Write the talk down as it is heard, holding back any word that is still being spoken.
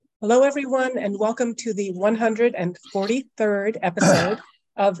Hello, everyone, and welcome to the 143rd episode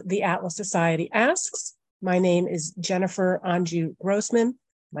of the Atlas Society Asks. My name is Jennifer Grossman.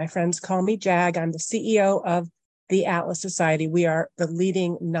 My friends call me Jag. I'm the CEO of the Atlas Society. We are the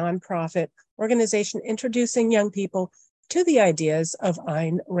leading nonprofit organization introducing young people to the ideas of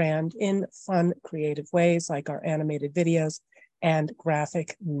Ayn Rand in fun, creative ways, like our animated videos and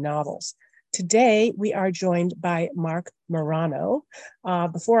graphic novels. Today, we are joined by Marc Morano.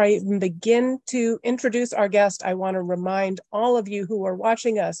 Before I even begin to introduce our guest, I want to remind all of you who are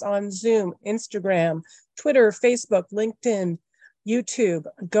watching us on Zoom, Instagram, Twitter, Facebook, LinkedIn, YouTube,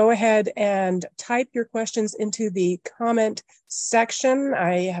 go ahead and type your questions into the comment section.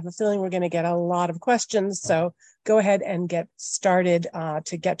 I have a feeling we're going to get a lot of questions, so go ahead and get started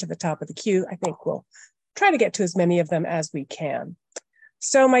to get to the top of the queue. I think we'll try to get to as many of them as we can.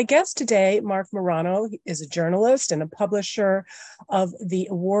 So my guest today, Marc Morano, is a journalist and a publisher of the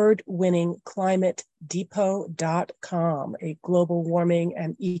award-winning ClimateDepot.com, a global warming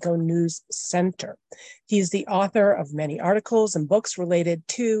and eco-news center. He's the author of many articles and books related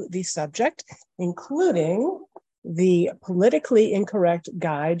to the subject, including The Politically Incorrect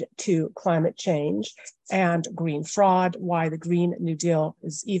Guide to Climate Change and Green Fraud, Why the Green New Deal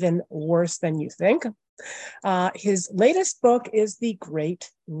is Even Worse Than You Think. His latest book is The Great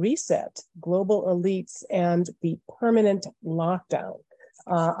Reset, Global Elites and the Permanent Lockdown.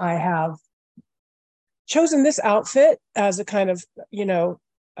 I have chosen this outfit as a kind of,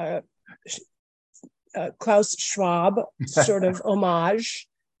 Klaus Schwab sort of homage,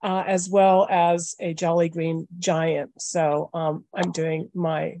 as well as a Jolly Green Giant. So I'm doing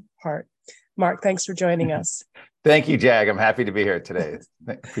my part. Marc, thanks for joining us. Thank you, Jag. I'm happy to be here today.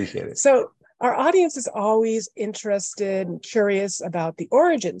 Appreciate it. So our audience is always interested and curious about the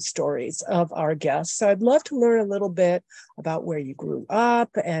origin stories of our guests. So I'd love to learn a little bit about where you grew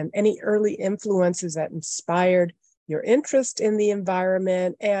up and any early influences that inspired your interest in the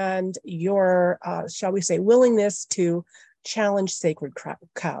environment and your, shall we say, willingness to challenge sacred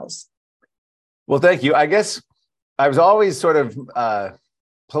cows. Well, thank you. I guess I was always sort of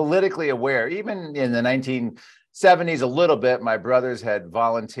politically aware, even in the 1970s, a little bit. My brothers had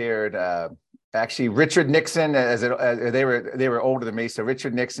volunteered. Actually, Richard Nixon, they were older than me, so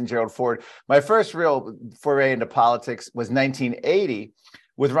Richard Nixon, Gerald Ford. My first real foray into politics was 1980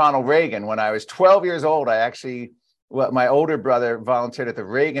 with Ronald Reagan. When I was 12 years old, my older brother volunteered at the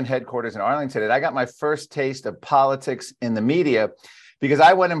Reagan headquarters in Arlington, and I got my first taste of politics in the media because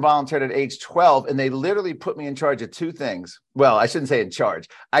I went and volunteered at age 12, and they literally put me in charge of two things. Well, I shouldn't say in charge.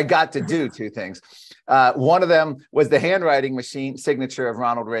 I got to do two things. One of them was the handwriting machine signature of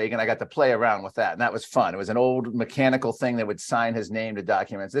Ronald Reagan. I got to play around with that, and that was fun. It was an old mechanical thing that would sign his name to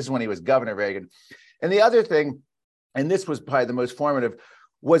documents. This is when he was Governor Reagan. And the other thing, and this was probably the most formative,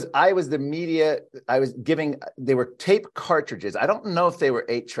 was I was the media. They were tape cartridges. I don't know if they were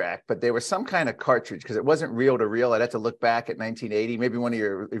 8-track, but they were some kind of cartridge because it wasn't reel to reel. I'd have to look back at 1980. Maybe one of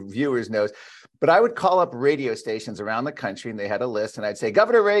your viewers knows. But I would call up radio stations around the country, and they had a list, and I'd say,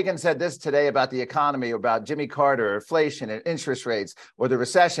 Governor Reagan said this today about the economy, or about Jimmy Carter, or inflation and interest rates, or the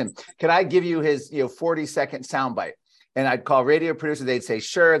recession. Can I give you his 40-second soundbite? And I'd call radio producers. They'd say,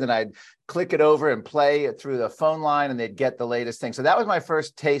 sure. Then I'd click it over and play it through the phone line, and they'd get the latest thing. So that was my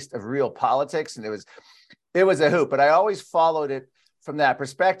first taste of real politics. And it was a hoop, but I always followed it from that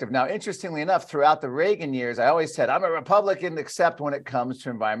perspective. Now, interestingly enough, throughout the Reagan years, I always said, I'm a Republican, except when it comes to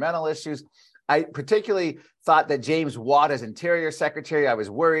environmental issues. I particularly thought that James Watt as Interior Secretary, I was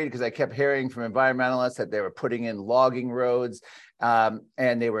worried because I kept hearing from environmentalists that they were putting in logging roads and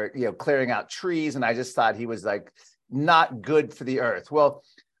they were, clearing out trees. And I just thought he was not good for the earth. Well,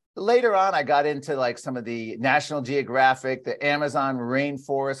 later on, I got into some of the National Geographic, the Amazon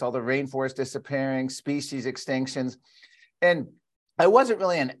rainforest, all the rainforest disappearing, species extinctions. And I wasn't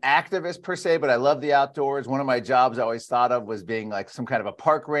really an activist per se, but I love the outdoors. One of my jobs I always thought of was being some kind of a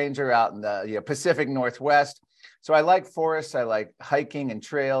park ranger out in the Pacific Northwest. So I like forests, I like hiking and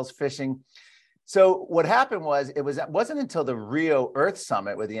trails, fishing. So what happened was, it wasn't until the Rio Earth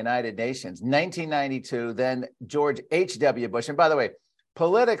Summit with the United Nations, 1992, then George H.W. Bush. And by the way,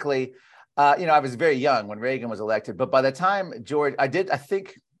 politically, I was very young when Reagan was elected. But by the time I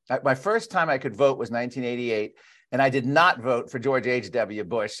think my first time I could vote was 1988. And I did not vote for George H.W.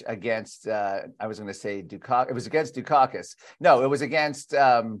 Bush against, I was going to say Dukakis. It was against Dukakis. No, it was against,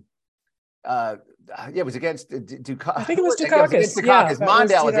 it was against Dukakis. I think it was Dukakis. Dukakis. Yeah,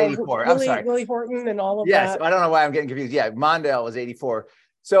 Mondale was 84. I'm sorry. Willie Horton and all of that. Yes, I don't know why I'm getting confused. Yeah, Mondale was 84.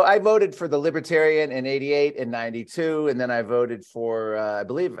 So I voted for the Libertarian in 88 and 92. And then I voted for, I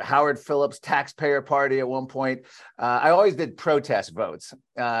believe, Howard Phillips' Taxpayer Party at one point. I always did protest votes.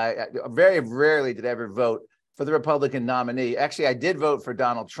 Very rarely did I ever vote for the Republican nominee. Actually, I did vote for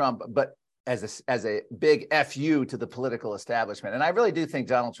Donald Trump, but as a big FU to the political establishment. And I really do think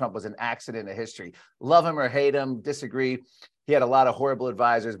Donald Trump was an accident in history. Love him or hate him, disagree. He had a lot of horrible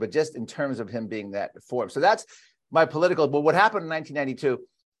advisors, but just in terms of him being that form. So that's my political, but what happened in 1992,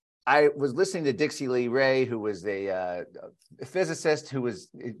 I was listening to Dixie Lee Ray, who was a physicist who was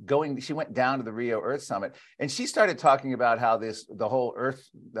she went down to the Rio Earth Summit, and she started talking about how the whole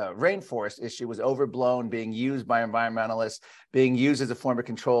rainforest issue was overblown, being used by environmentalists, being used as a form of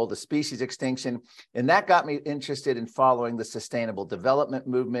control, the species extinction. And that got me interested in following the Sustainable Development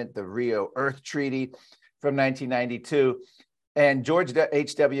Movement, the Rio Earth Treaty from 1992. And George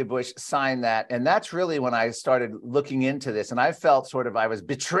H.W. Bush signed that. And that's really when I started looking into this. And I felt I was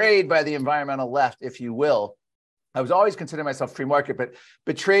betrayed by the environmental left, if you will. I was always considering myself free market, but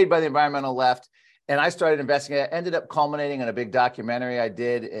betrayed by the environmental left. And I started investigating. It ended up culminating in a big documentary I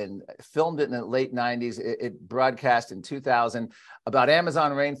did and filmed it in the late 90s. It broadcast in 2000 about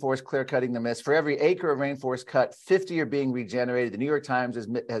Amazon rainforest clear-cutting the mist. For every acre of rainforest cut, 50 are being regenerated. The New York Times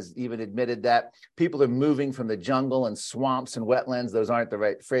has even admitted that. People are moving from the jungle and swamps and wetlands. Those aren't the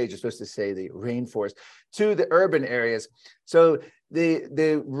right phrase. You're supposed to say the rainforest, to the urban areas. So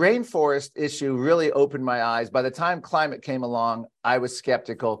the rainforest issue really opened my eyes. By the time climate came along, I was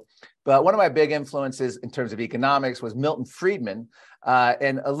skeptical. But one of my big influences in terms of economics was Milton Friedman,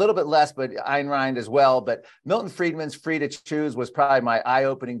 and a little bit less, but Ayn Rand as well. But Milton Friedman's Free to Choose was probably my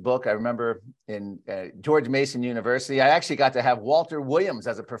eye-opening book. I remember in George Mason University, I actually got to have Walter Williams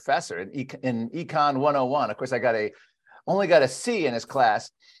as a professor in Econ 101. Of course, only got a C in his class.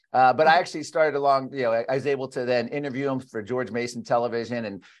 But I actually started along, I was able to then interview him for George Mason Television.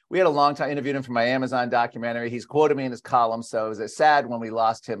 And we had a long time, interviewed him for my Amazon documentary. He's quoted me in his column. So it was sad when we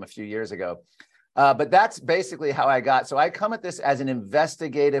lost him a few years ago. But that's basically how I got. So I come at this as an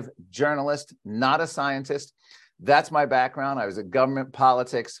investigative journalist, not a scientist. That's my background. I was a government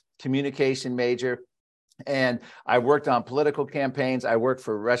politics communication major. And I worked on political campaigns. I worked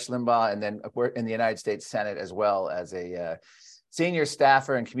for Rush Limbaugh and then worked in the United States Senate as well as a senior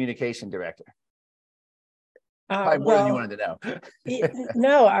staffer and communication director. Probably more than you wanted to know.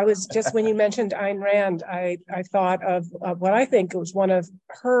 No, I was just, when you mentioned Ayn Rand, I thought of what I think was one of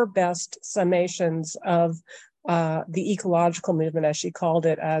her best summations of the ecological movement, as she called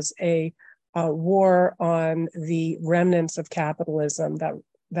it, as a war on the remnants of capitalism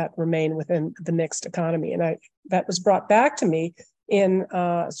that remain within the mixed economy. And that was brought back to me in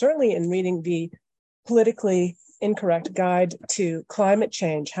certainly in reading the politically incorrect guide to climate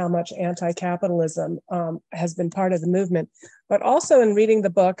change, how much anti-capitalism has been part of the movement. But also in reading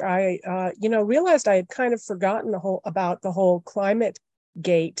the book, I realized I had kind of forgotten about the whole climate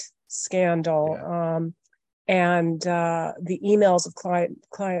gate scandal, and the emails of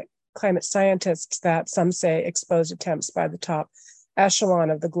climate scientists that some say exposed attempts by the top echelon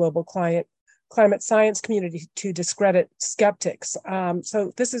of the global climate science community to discredit skeptics.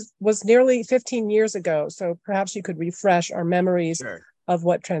 So this was nearly 15 years ago. So perhaps you could refresh our memories of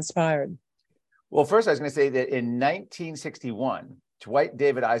what transpired. Well, first I was going to say that in 1961, Dwight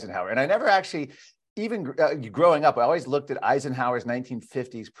David Eisenhower, and I never actually, even growing up, I always looked at Eisenhower's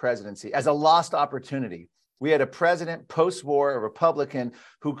 1950s presidency as a lost opportunity. We had a president post-war, a Republican,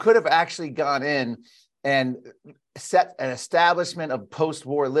 who could have actually gone in and set an establishment of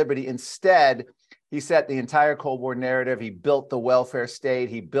post-war liberty. Instead, he set the entire Cold War narrative. He built the welfare state.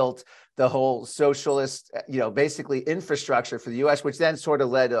 He built the whole socialist, basically infrastructure for the U.S., which then sort of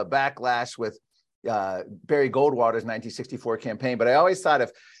led to a backlash with Barry Goldwater's 1964 campaign. But I always thought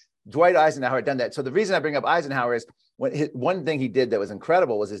if Dwight Eisenhower had done that. So the reason I bring up Eisenhower is one thing he did that was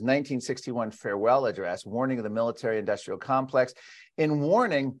incredible was his 1961 farewell address, warning of the military-industrial complex, in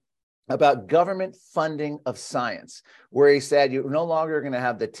warning about government funding of science, where he said you're no longer going to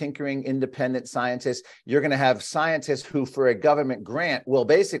have the tinkering independent scientists. You're going to have scientists who, for a government grant, will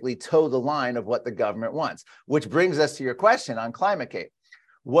basically toe the line of what the government wants, which brings us to your question on ClimateGate.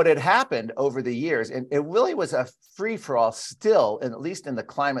 What had happened over the years, and it really was a free-for-all still, at least in the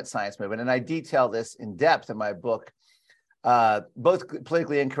climate science movement, and I detail this in depth in my book, both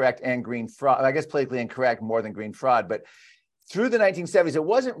Politically Incorrect and Green Fraud. I guess politically incorrect more than green fraud, but through the 1970s, it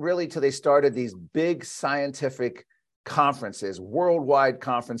wasn't really till they started these big scientific conferences, worldwide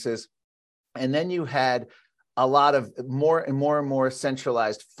conferences, and then you had a lot of more and more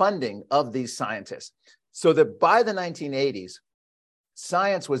centralized funding of these scientists. So that by the 1980s,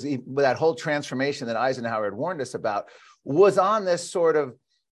 science was, that whole transformation that Eisenhower had warned us about, was on this sort of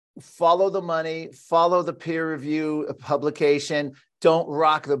follow the money, follow the peer review publication, don't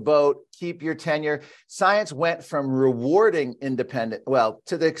rock the boat, keep your tenure. Science went from rewarding independent, well,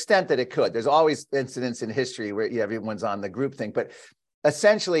 to the extent that it could. There's always incidents in history where everyone's on the group thing, but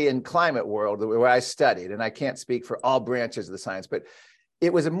essentially in climate world, where I studied, and I can't speak for all branches of the science, but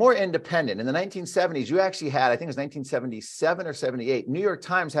it was a more independent. In the 1970s, you actually had, I think it was 1977 or 78, New York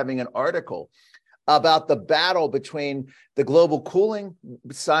Times having an article about the battle between the global cooling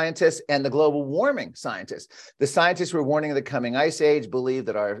scientists and the global warming scientists. The scientists were warning of the coming ice age, believed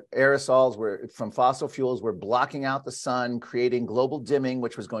that our aerosols were from fossil fuels were blocking out the sun, creating global dimming,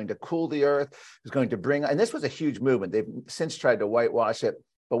 which was going to cool the earth, was going to bring, and this was a huge movement. They've since tried to whitewash it,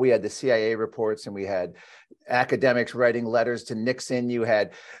 but we had the CIA reports and we had academics writing letters to Nixon. You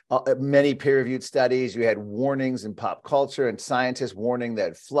had many peer-reviewed studies. You had warnings in pop culture and scientists warning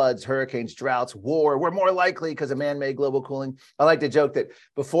that floods, hurricanes, droughts, war were more likely because of man-made global cooling. I like to joke that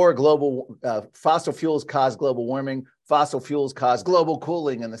before global fossil fuels caused global warming, fossil fuels caused global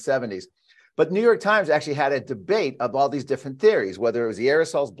cooling in the 70s. But New York Times actually had a debate of all these different theories, whether it was the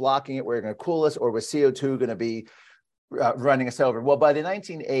aerosols blocking it, were going to cool us, or was CO2 going to be running us over? Well, by the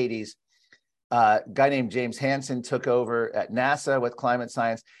 1980s, a guy named James Hansen took over at NASA with climate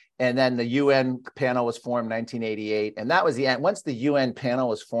science. And then the UN panel was formed in 1988. And that was the end. Once the UN panel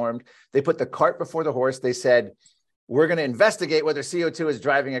was formed, they put the cart before the horse. They said, we're going to investigate whether CO2 is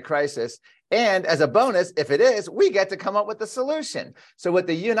driving a crisis. And as a bonus, if it is, we get to come up with the solution. So what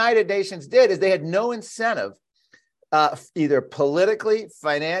the United Nations did is they had no incentive either politically,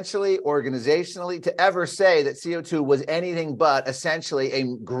 financially, organizationally, to ever say that CO2 was anything but essentially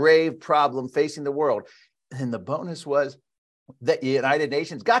a grave problem facing the world. And the bonus was that the United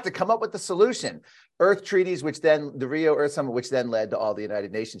Nations got to come up with the solution. Earth treaties, which then the Rio Earth Summit, which then led to all the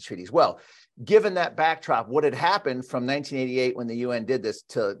United Nations treaties. Well, given that backdrop, what had happened from 1988 when the UN did this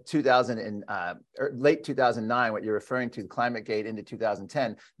to 2000 and late 2009, what you're referring to, ClimateGate, into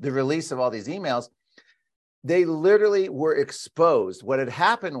 2010, the release of all these emails, they literally were exposed. What had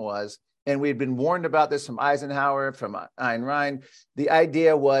happened was, and we had been warned about this from Eisenhower, from Ayn Rand, the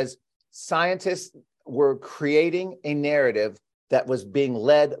idea was scientists were creating a narrative that was being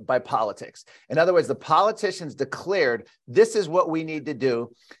led by politics. In other words, the politicians declared, this is what we need to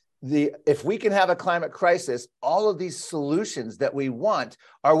do. If we can have a climate crisis, all of these solutions that we want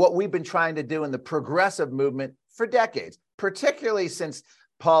are what we've been trying to do in the progressive movement for decades, particularly since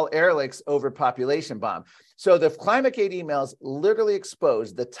Paul Ehrlich's overpopulation bomb. So the ClimateGate emails literally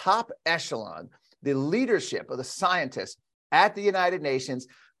exposed the top echelon, the leadership of the scientists at the United Nations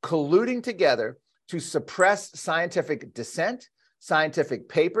colluding together to suppress scientific dissent, scientific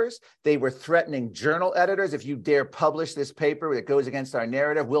papers. They were threatening journal editors. If you dare publish this paper that goes against our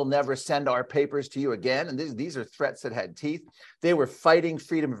narrative, we'll never send our papers to you again. And these are threats that had teeth. They were fighting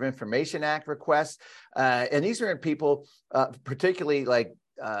Freedom of Information Act requests. And these are people, particularly like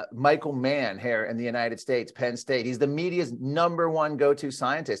Michael Mann here in the United States, Penn State. He's the media's #1 go-to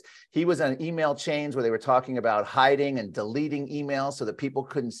scientist. He was on email chains where they were talking about hiding and deleting emails so that people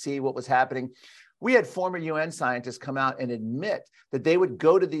couldn't see what was happening. We had former UN scientists come out and admit that they would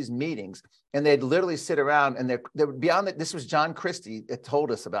go to these meetings and they'd literally sit around and they would beyond that. This was John Christie that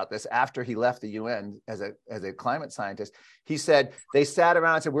told us about this after he left the UN as a climate scientist. He said they sat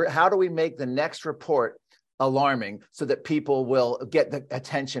around and said, how do we make the next report alarming so that people will get the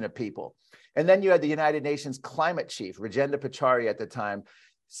attention of people? And then you had the United Nations climate chief, Rajendra Pachauri at the time,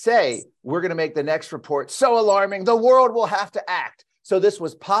 say, we're going to make the next report so alarming, the world will have to act. So this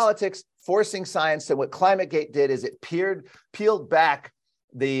was politics forcing science. And what ClimateGate did is it peeled back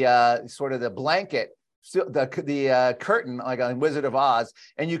the sort of the blanket, the curtain, like on Wizard of Oz,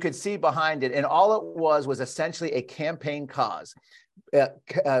 and you could see behind it. And all it was essentially a campaign cause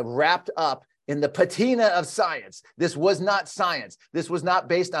wrapped up in the patina of science. This was not science. This was not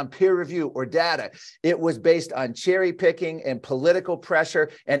based on peer review or data. It was based on cherry picking and political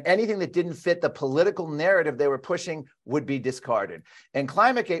pressure, and anything that didn't fit the political narrative they were pushing would be discarded. And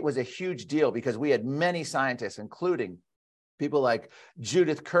ClimateGate was a huge deal because we had many scientists, including people like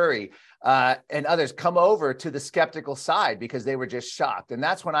Judith Curry and others, come over to the skeptical side because they were just shocked. And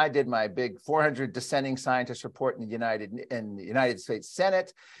that's when I did my big 400 dissenting scientists report in the United States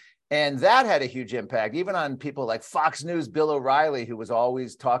Senate. And that had a huge impact, even on people like Fox News, Bill O'Reilly, who was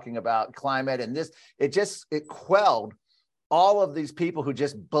always talking about climate. And it quelled all of these people who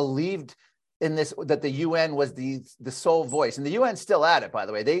just believed in this, that the UN was the sole voice, and the UN's still at it, by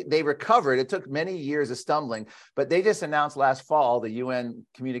the way. They recovered. It took many years of stumbling, but they just announced last fall, the UN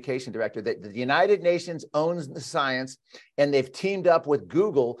communication director, that the United Nations owns the science, and they've teamed up with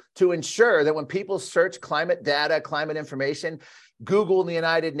Google to ensure that when people search climate data, climate information, Google and the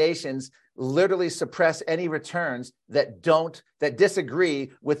United Nations literally suppress any returns that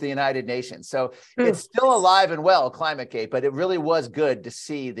disagree with the United Nations. So it's still alive and well, ClimateGate, but it really was good to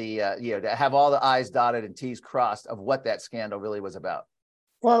see to have all the I's dotted and T's crossed of what that scandal really was about.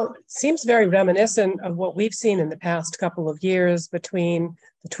 Well, it seems very reminiscent of what we've seen in the past couple of years between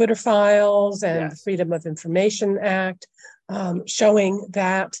the Twitter files and the Freedom of Information Act, showing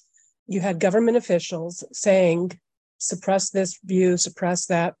that you had government officials saying, suppress this view, suppress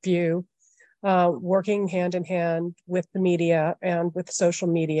that view, working hand in hand with the media and with social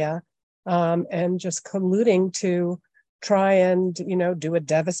media, and just colluding to try and, do a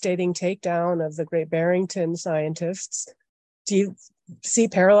devastating takedown of the Great Barrington scientists. Do you see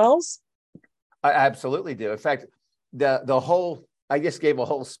parallels? I absolutely do. In fact, I just gave a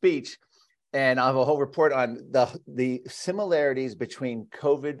whole speech, and I have a whole report on the similarities between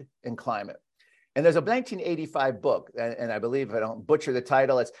COVID and climate. And there's a 1985 book, and I believe, if I don't butcher the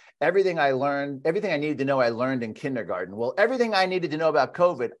title, it's Everything I Needed to Know I Learned in Kindergarten. Well, everything I needed to know about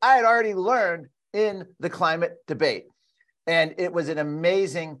COVID, I had already learned in the climate debate. And it was an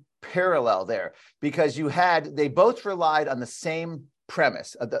amazing parallel there, because they both relied on the same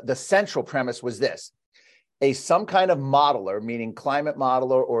premise. The central premise was this: some kind of modeler, meaning climate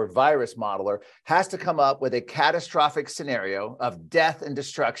modeler or virus modeler, has to come up with a catastrophic scenario of death and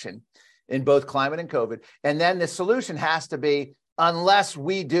destruction in both climate and COVID. And then the solution has to be, unless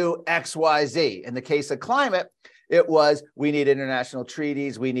we do X, Y, Z. In the case of climate, it was, we need international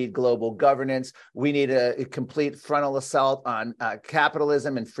treaties, we need global governance, we need a complete frontal assault on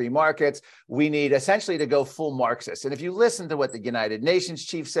capitalism and free markets. We need essentially to go full Marxist. And if you listen to what the United Nations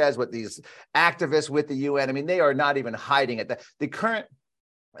chief says, what these activists with the UN, I mean, they are not even hiding it. The current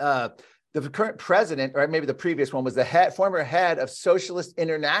president, or maybe the previous one, was the former head of Socialist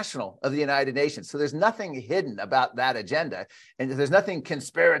International of the United Nations. So there's nothing hidden about that agenda, and there's nothing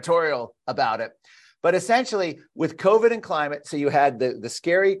conspiratorial about it. But essentially, with COVID and climate, so you had the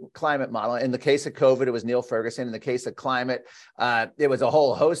scary climate model. In the case of COVID, it was Neil Ferguson. In the case of climate, it was a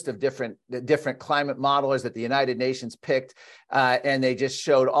whole host of different climate modelers that the United Nations picked, and they just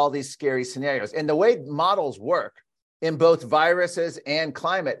showed all these scary scenarios. And the way models work in both viruses and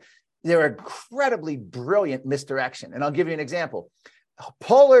climate, they're incredibly brilliant misdirection. And I'll give you an example.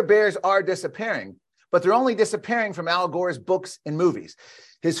 Polar bears are disappearing, but they're only disappearing from Al Gore's books and movies.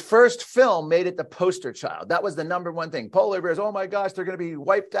 His first film made it the poster child. That was the number one thing. Polar bears, oh my gosh, they're going to be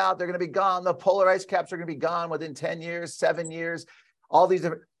wiped out. They're going to be gone. The polar ice caps are going to be gone within 10 years, 7 years, all these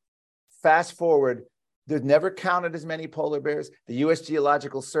different. Fast forward, there's never counted as many polar bears. The U.S.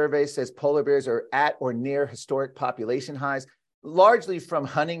 Geological Survey says polar bears are at or near historic population highs, largely from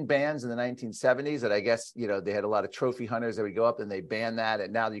hunting bans in the 1970s that I guess, they had a lot of trophy hunters that would go up and they banned that.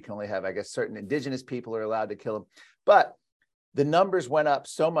 And now you can only have, I guess, certain indigenous people are allowed to kill them. But the numbers went up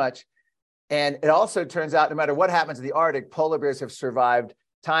so much. And it also turns out no matter what happens in the Arctic, polar bears have survived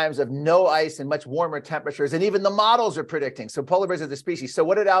times of no ice and much warmer temperatures. And even the models are predicting. So polar bears are the species. So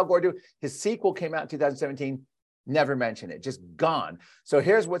what did Al Gore do? His sequel came out in 2017, never mentioned it, just gone. So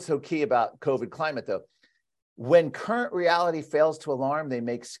here's what's so key about COVID climate, though. When current reality fails to alarm, they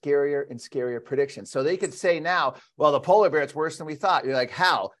make scarier and scarier predictions. So they could say now, well, the polar bear, it's worse than we thought. You're like,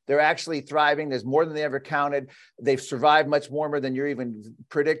 how? They're actually thriving. There's more than they ever counted. They've survived much warmer than you're even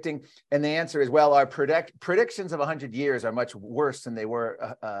predicting. And the answer is, well, our predictions of 100 years are much worse than they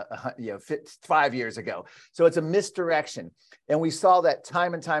were 5 years ago. So it's a misdirection. And we saw that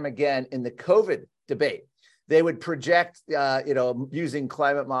time and time again in the COVID debate. They would project, using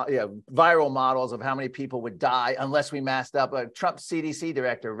viral models of how many people would die unless we masked up. Trump's CDC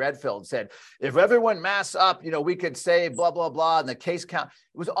director, Redfield, said, if everyone masks up, we could say blah, blah, blah, and the case count.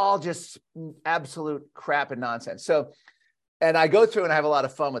 It was all just absolute crap and nonsense. So, and I go through and I have a lot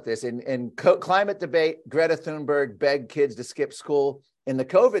of fun with this. In climate debate, Greta Thunberg begged kids to skip school. In the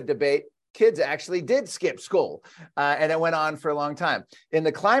COVID debate, kids actually did skip school, and it went on for a long time. In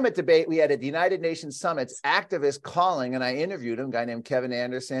the climate debate, we had at the United Nations summits activists calling, and I interviewed him, a guy named Kevin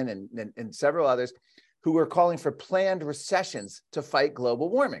Anderson and several others, who were calling for planned recessions to fight global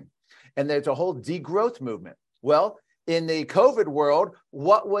warming. And there's a whole degrowth movement. Well, in the COVID world,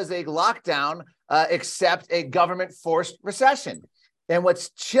 what was a lockdown except a government-forced recession? And what's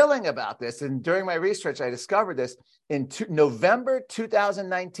chilling about this, and during my research, I discovered this, in November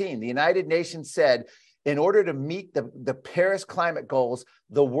 2019, the United Nations said, in order to meet the Paris climate goals,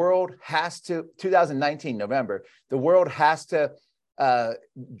 the world has to, 2019, November, the world has to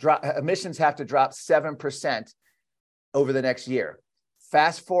emissions have to drop 7% over the next year.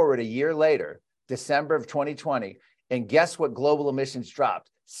 Fast forward a year later, December of 2020, and guess what global emissions dropped?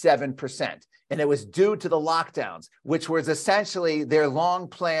 7%. And it was due to the lockdowns, which was essentially their long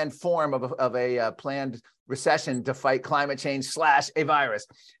planned form of a planned recession to fight climate change / a virus.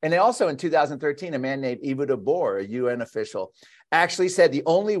 And they also, in 2013, a man named Yves de Boer, a UN official, actually said the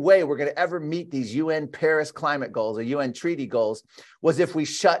only way we're going to ever meet these UN Paris climate goals or UN treaty goals was if we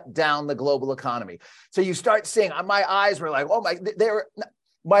shut down the global economy. So you start seeing, my eyes were like, oh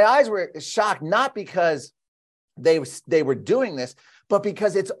my eyes were shocked, not because they were doing this, but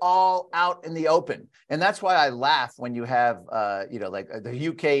because it's all out in the open. And that's why I laugh when you have, like the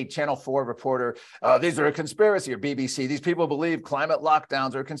UK Channel 4 reporter, these are a conspiracy, or BBC, these people believe climate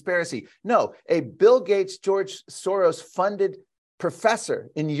lockdowns are a conspiracy. No, a Bill Gates, George Soros funded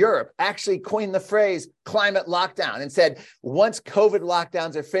professor in Europe actually coined the phrase climate lockdown and said, once COVID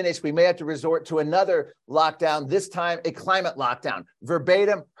lockdowns are finished, we may have to resort to another lockdown, this time a climate lockdown.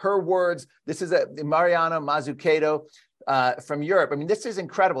 Verbatim, her words. This is Mariana Mazzucato from Europe. I mean, this is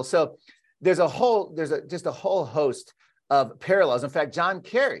incredible. So there's just a whole host of parallels. In fact, John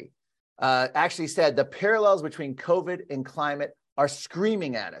Kerry actually said the parallels between COVID and climate are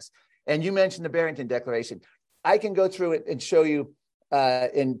screaming at us. And you mentioned the Barrington Declaration. I can go through it and show you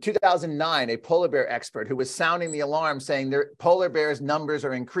in 2009, a polar bear expert who was sounding the alarm saying polar bears numbers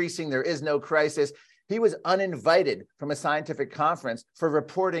are increasing. There is no crisis. He was uninvited from a scientific conference for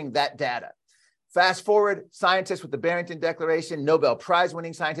reporting that data. Fast forward, scientists with the Barrington Declaration, Nobel Prize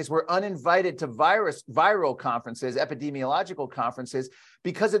winning scientists were uninvited to viral conferences, epidemiological conferences,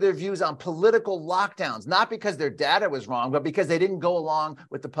 because of their views on political lockdowns, not because their data was wrong, but because they didn't go along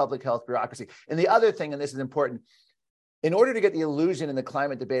with the public health bureaucracy. And the other thing, and this is important, in order to get the illusion in the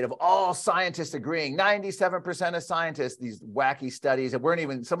climate debate of all scientists agreeing, 97% of scientists, these wacky studies,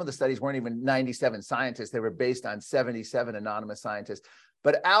 some of the studies weren't even 97 scientists, they were based on 77 anonymous scientists.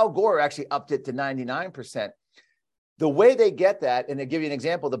 But Al Gore actually upped it to 99%. The way they get that, and to give you an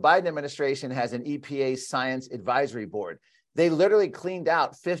example, the Biden administration has an EPA Science Advisory Board. They literally cleaned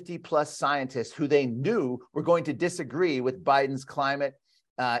out 50 plus scientists who they knew were going to disagree with Biden's climate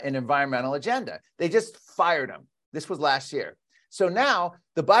and environmental agenda. They just fired them. This was last year. So now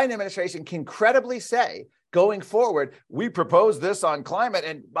the Biden administration can credibly say, going forward, we propose this on climate.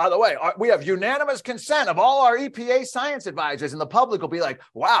 And by the way, we have unanimous consent of all our EPA science advisors. And the public will be like,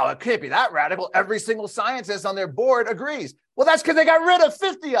 wow, it can't be that radical. Every single scientist on their board agrees. Well, that's because they got rid of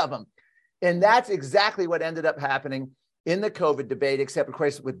 50 of them. And that's exactly what ended up happening in the COVID debate, except of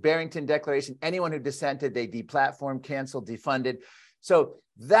course with Barrington Declaration, anyone who dissented, they deplatformed, canceled, defunded. So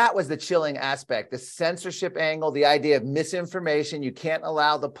that was the chilling aspect, the censorship angle, the idea of misinformation. You can't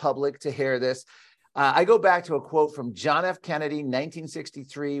allow the public to hear this. I go back to a quote from John F. Kennedy,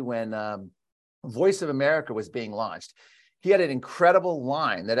 1963, when Voice of America was being launched. He had an incredible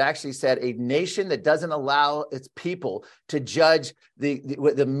line that actually said, a nation that doesn't allow its people to judge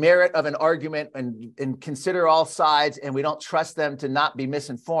the merit of an argument and consider all sides, and we don't trust them to not be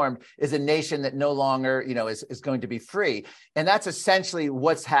misinformed, is a nation that no longer, is going to be free. And that's essentially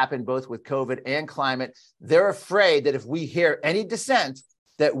what's happened both with COVID and climate. They're afraid that if we hear any dissent,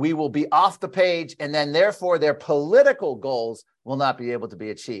 that we will be off the page, and then therefore their political goals will not be able to be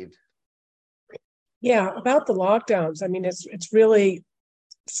achieved. Yeah, about the lockdowns, I mean, it's really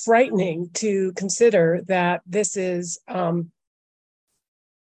frightening to consider that this is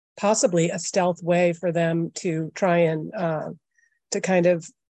possibly a stealth way for them to try and to kind of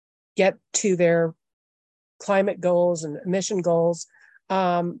get to their climate goals and emission goals.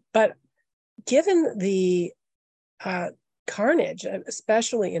 But given the carnage,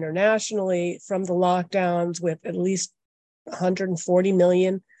 especially internationally, from the lockdowns, with at least 140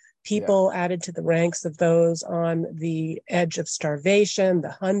 million people added to the ranks of those on the edge of starvation, the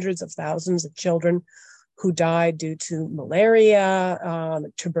hundreds of thousands of children who died due to malaria,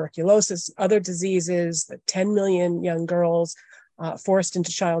 tuberculosis, other diseases, the 10 million young girls forced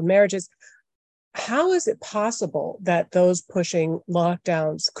into child marriages. How is it possible that those pushing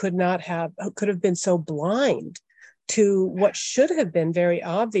lockdowns could have been so blind to what should have been very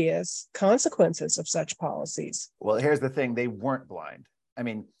obvious consequences of such policies? Well, here's the thing. They weren't blind. I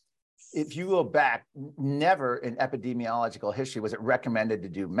mean, if you go back, never in epidemiological history was it recommended to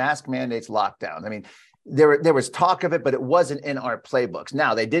do mask mandates, lockdowns. I mean, there was talk of it, but it wasn't in our playbooks.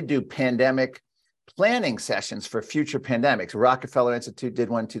 Now, they did do pandemic planning sessions for future pandemics. Rockefeller Institute did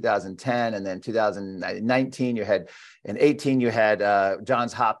one in 2010, and then 2019 you had, in 18 you had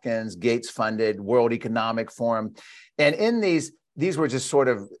Johns Hopkins, Gates funded, World Economic Forum. And in these were just sort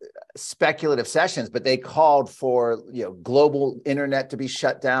of speculative sessions, but they called for, global internet to be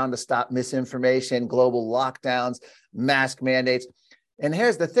shut down to stop misinformation, global lockdowns, mask mandates. And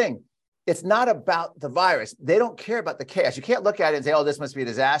here's the thing. It's not about the virus. They don't care about the chaos. You can't look at it and say, oh, this must be a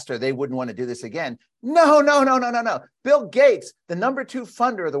disaster. They wouldn't want to do this again. No. Bill Gates, the number 2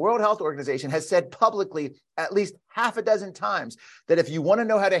 funder of the World Health Organization, has said publicly at least half a dozen times that if you want to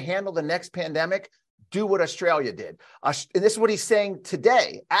know how to handle the next pandemic, do what Australia did. And this is what he's saying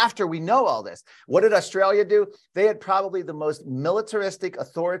today, after we know all this. What did Australia do? They had probably the most militaristic,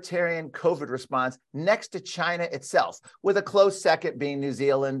 authoritarian COVID response next to China itself, with a close second being New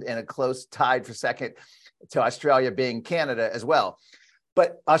Zealand and a close tied for second to Australia being Canada as well.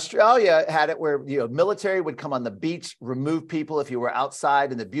 But Australia had it where, military would come on the beach, remove people if you were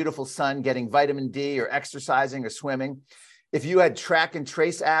outside in the beautiful sun getting vitamin D or exercising or swimming. If you had track and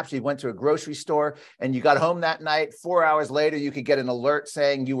trace apps, you went to a grocery store and you got home that night, 4 hours later, you could get an alert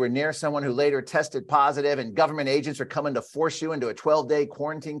saying you were near someone who later tested positive, and government agents are coming to force you into a 12-day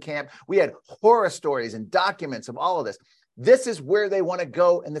quarantine camp. We had horror stories and documents of all of this. This is where they want to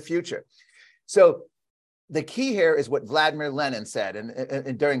go in the future. So the key here is what Vladimir Lenin said.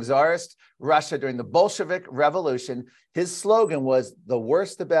 And during Tsarist Russia, during the Bolshevik Revolution, his slogan was, the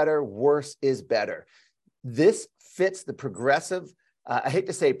worse the better, worse is better. This fits the progressive, I hate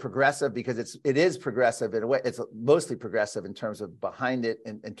to say progressive because it is progressive in a way, it's mostly progressive in terms of behind it,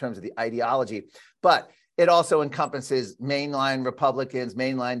 in terms of the ideology, but it also encompasses mainline Republicans,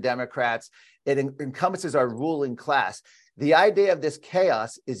 mainline Democrats. It encompasses our ruling class. The idea of this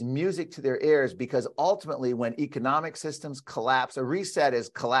chaos is music to their ears, because ultimately when economic systems collapse, a reset is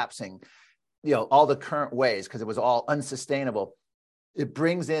collapsing, all the current ways, because it was all unsustainable. It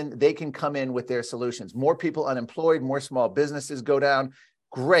brings in, they can come in with their solutions. More people unemployed, more small businesses go down.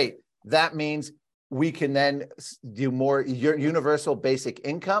 Great. That means we can then do more universal basic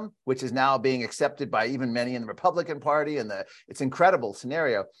income, which is now being accepted by even many in the Republican Party. And it's an incredible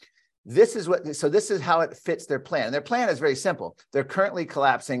scenario. This is how it fits their plan. And their plan is very simple. They're currently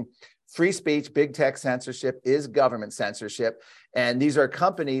collapsing free speech. Big tech censorship is government censorship. And these are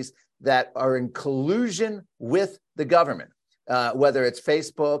companies that are in collusion with the government. Whether it's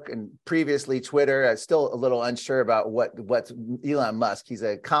Facebook and previously Twitter. I'm still a little unsure about what's Elon Musk. He's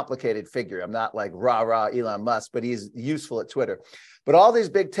a complicated figure. I'm not like rah Elon Musk, but he's useful at Twitter. But all these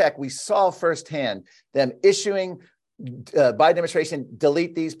big tech, we saw firsthand them issuing Biden administration,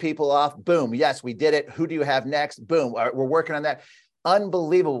 delete these people off. Boom. Yes, we did it. Who do you have next? Boom. We're working on that.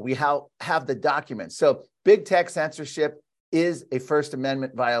 Unbelievable. We have the documents. So big tech censorship is a First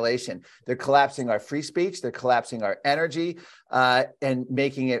Amendment violation. They're collapsing our free speech. They're collapsing our energy and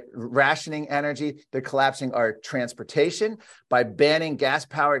making it rationing energy. They're collapsing our transportation by banning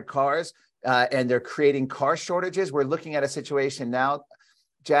gas-powered cars, and they're creating car shortages. We're looking at a situation now,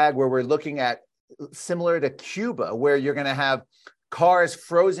 Jag, where we're looking at similar to Cuba, where you're going to have cars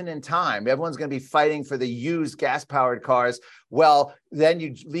frozen in time. Everyone's going to be fighting for the used gas-powered cars. Well, then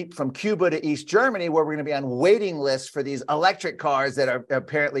you leap from Cuba to East Germany, where we're going to be on waiting lists for these electric cars that are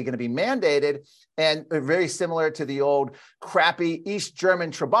apparently going to be mandated, and very similar to the old crappy East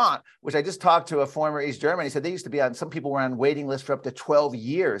German Trabant, which I just talked to a former East German. He said they used to be some people were on waiting lists for up to 12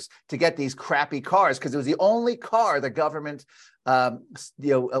 years to get these crappy cars because it was the only car the government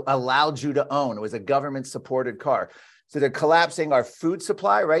allowed you to own. It was a government-supported car. So they're collapsing our food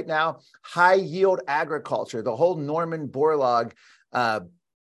supply right now. High yield agriculture, the whole Norman Borlaug,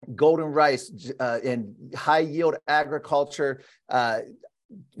 golden rice and high yield agriculture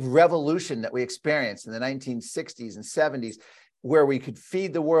revolution that we experienced in the 1960s and 70s, where we could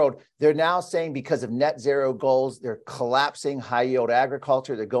feed the world. They're now saying because of net zero goals, they're collapsing high yield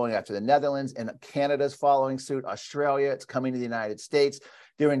agriculture. They're going after the Netherlands, and Canada's following suit. Australia, it's coming to the United States.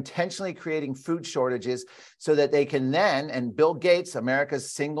 They're intentionally creating food shortages so that they can then, and Bill Gates,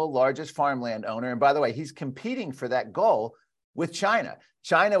 America's single largest farmland owner, and by the way, he's competing for that goal with China.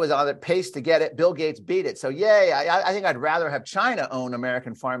 China was on the pace to get it. Bill Gates beat it. So yay, I think I'd rather have China own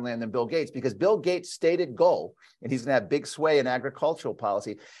American farmland than Bill Gates, because Bill Gates' stated goal, and he's going to have big sway in agricultural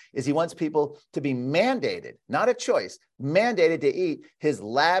policy, is he wants people to be mandated, not a choice, mandated to eat his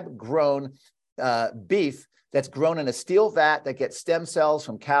lab-grown beef that's grown in a steel vat that gets stem cells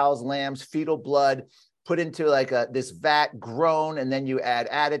from cows, lambs, fetal blood, put into like this vat, grown, and then you add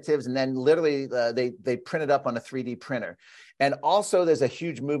additives, and then literally they print it up on a 3D printer. And also there's a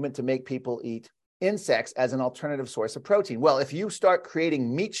huge movement to make people eat insects as an alternative source of protein. Well, if you start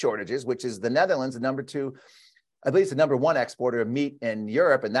creating meat shortages, which is the Netherlands, the number two, at least the number one exporter of meat in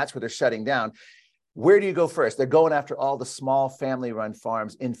Europe, and that's where they're shutting down. Where do you go first? They're going after all the small family-run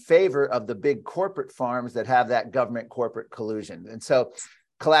farms in favor of the big corporate farms that have that government corporate collusion. And so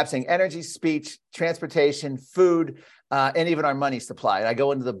collapsing energy, speech, transportation, food, and even our money supply. And I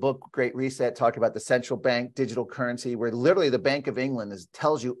go into the book, Great Reset, talk about the central bank digital currency, where literally the Bank of England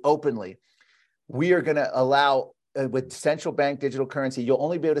tells you openly, we are going to allow, with central bank digital currency, you'll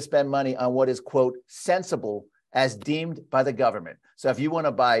only be able to spend money on what is, quote, sensible as deemed by the government. So if you want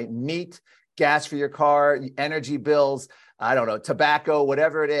to buy meat, gas for your car, energy bills, I don't know, tobacco,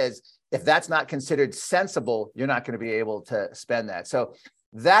 whatever it is, if that's not considered sensible, you're not going to be able to spend that. So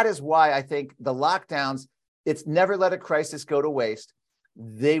that is why I think the lockdowns, it's never let a crisis go to waste.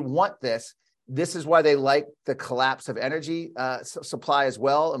 They want this. This is why they like the collapse of energy supply as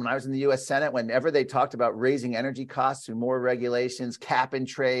well. And when I was in the US Senate, whenever they talked about raising energy costs through more regulations, cap and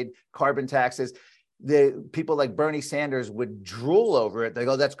trade, carbon taxes, the people like Bernie Sanders would drool over it. They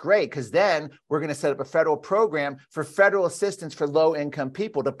go, that's great, because then we're going to set up a federal program for federal assistance for low-income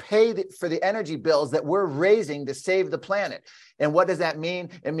people to pay for the energy bills that we're raising to save the planet. And what does that mean?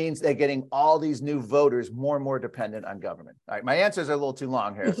 It means they're getting all these new voters more and more dependent on government. All right, my answers are a little too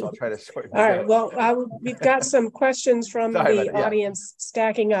long here, so I'll try to shorten it. All right, well, we've got some questions from the audience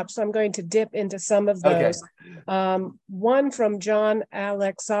stacking up, so I'm going to dip into some of those. Okay. One from John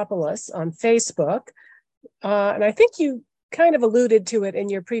Alexopoulos on Facebook, and I think you kind of alluded to it in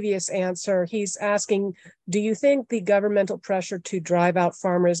your previous answer. He's asking, do you think the governmental pressure to drive out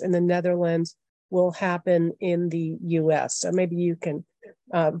farmers in the Netherlands will happen in the U.S.? So maybe you can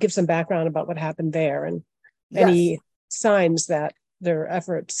give some background about what happened there and any signs that there are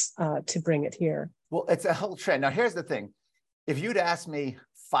efforts to bring it here. Well, it's a whole trend. Now, here's the thing. If you'd asked me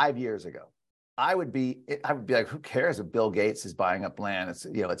 5 years ago, I would be like, who cares if Bill Gates is buying up land? It's,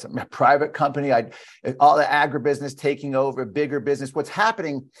 it's a private company. All the agribusiness taking over, bigger business. What's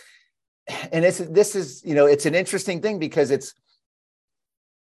happening, and this is, it's an interesting thing because it's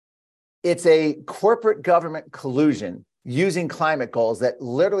a corporate government collusion using climate goals that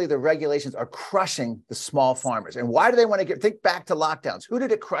literally the regulations are crushing the small farmers. And why do they want to think back to lockdowns? Who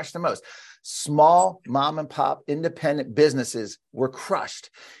did it crush the most? Small mom and pop independent businesses were crushed.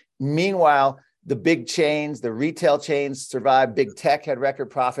 Meanwhile, the big chains, the retail chains survived. Big tech had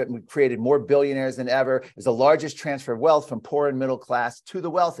record profit, and we created more billionaires than ever. It was the largest transfer of wealth from poor and middle class to the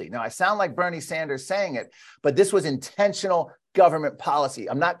wealthy. Now, I sound like Bernie Sanders saying it, but this was intentional government policy.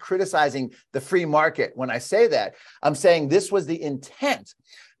 I'm not criticizing the free market when I say that. I'm saying this was the intent,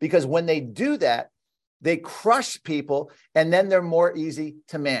 because when they do that, they crush people, and then they're more easy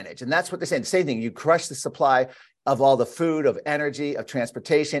to manage. And that's what they're saying. Same thing. You crush the supply of all the food, of energy, of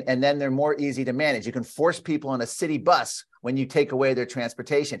transportation, and then they're more easy to manage. You can force people on a city bus when you take away their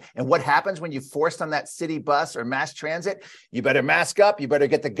transportation. And what happens when you forced on that city bus or mass transit? You better mask up. You better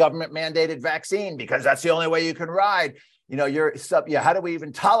get the government mandated vaccine, because that's the only way you can ride. How do we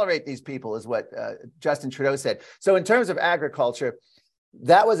even tolerate these people is what Justin Trudeau said. So in terms of agriculture,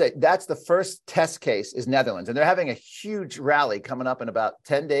 that's the first test case is Netherlands. And they're having a huge rally coming up in about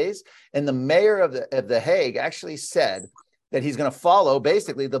 10 days. And the mayor of the Hague actually said that he's going to follow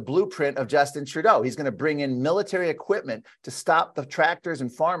basically the blueprint of Justin Trudeau. He's going to bring in military equipment to stop the tractors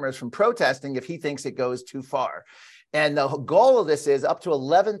and farmers from protesting if he thinks it goes too far. And the goal of this is up to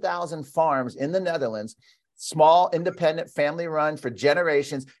 11,000 farms in the Netherlands, small, independent, family-run for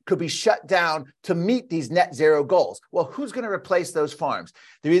generations, could be shut down to meet these net zero goals. Well, who's going to replace those farms?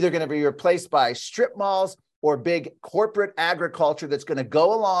 They're either going to be replaced by strip malls or big corporate agriculture that's going to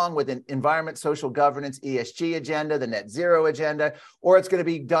go along with an environment, social governance, ESG agenda, the net zero agenda, or it's going to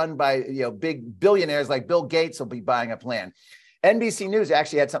be done by big billionaires like Bill Gates will be buying up land. NBC News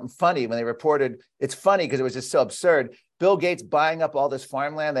actually had something funny when they reported. It's funny because it was just so absurd. Bill Gates buying up all this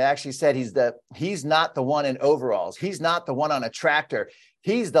farmland. They actually said he's not the one in overalls. He's not the one on a tractor.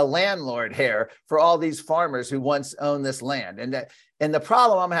 He's the landlord here for all these farmers who once owned this land. And the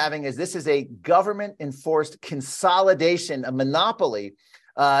problem I'm having is this is a government enforced consolidation, a monopoly.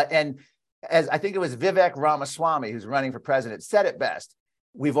 And as I think it was Vivek Ramaswamy, who's running for president, said it best.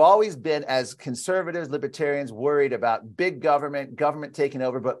 We've always been, as conservatives, libertarians, worried about big government taking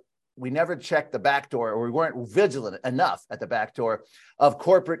over, but we never checked the back door, or we weren't vigilant enough at the back door of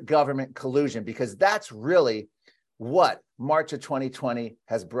corporate government collusion, because that's really what March of 2020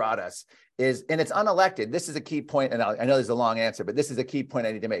 has brought us and it's unelected. This is a key point, and I know there's a long answer, but this is a key point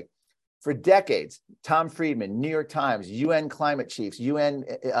I need to make. For decades, Tom Friedman, New York Times, UN climate chiefs, UN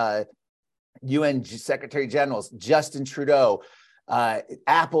Secretary Generals, Justin Trudeau,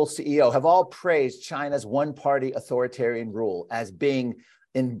 Apple CEO have all praised China's one-party authoritarian rule as being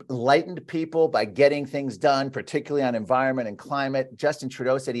enlightened people by getting things done, particularly on environment and climate. Justin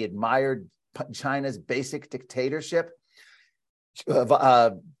Trudeau said he admired China's basic dictatorship.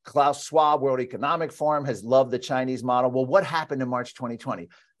 Klaus Schwab, World Economic Forum, has loved the Chinese model. Well, what happened in March 2020?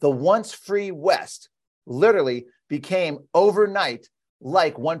 The once free West literally became overnight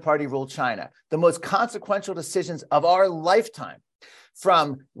like one-party rule China. The most consequential decisions of our lifetime,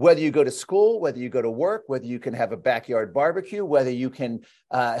 from whether you go to school, whether you go to work, whether you can have a backyard barbecue, whether you can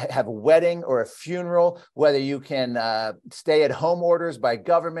have a wedding or a funeral, whether you can stay at home orders by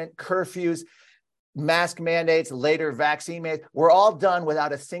government, curfews, mask mandates, later vaccine mandates, were all done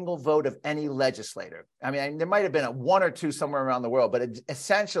without a single vote of any legislator. I mean, there might have been one or two somewhere around the world, but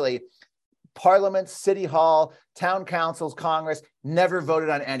essentially, Parliament, City Hall, town councils, Congress never voted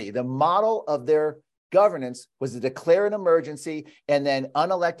on any. The model of their governance was to declare an emergency, and then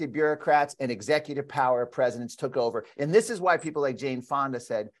unelected bureaucrats and executive power presidents took over. And this is why people like Jane Fonda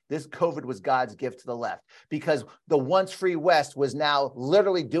said this COVID was God's gift to the left, because the once free West was now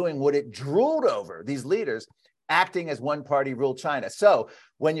literally doing what it drooled over, these leaders acting as one party rule China. So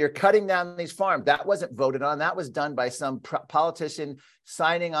when you're cutting down these farms, that wasn't voted on. That was done by some politician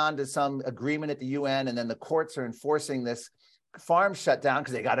signing on to some agreement at the UN, and then the courts are enforcing this farm shut down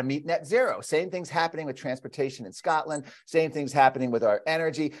because they got to meet net zero. Same thing's happening with transportation in Scotland. Same thing's happening with our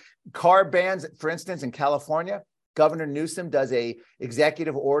energy. Car bans, for instance, in California, Governor Newsom does a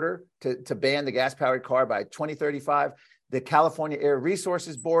executive order to ban the gas-powered car by 2035. The California Air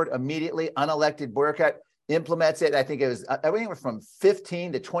Resources Board, immediately unelected bureaucrat, implements it. I think it was everything from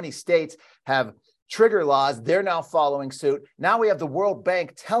 15 to 20 states have trigger laws. They're now following suit. Now we have the World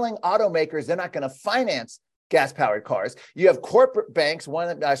Bank telling automakers they're not going to finance gas-powered cars. You have corporate banks, one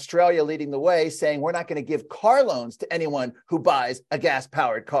in Australia leading the way, saying we're not going to give car loans to anyone who buys a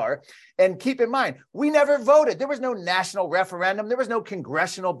gas-powered car. And keep in mind, we never voted. There was no national referendum. There was no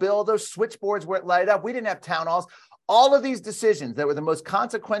congressional bill. Those switchboards weren't lighted up. We didn't have town halls. All of these decisions that were the most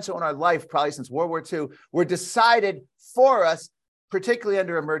consequential in our life, probably since World War II, were decided for us, particularly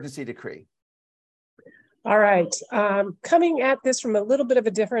under emergency decree. All right. Coming at this from a little bit of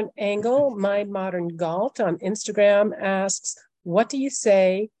a different angle, My Modern Galt on Instagram asks, what do you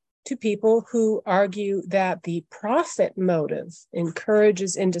say to people who argue that the profit motive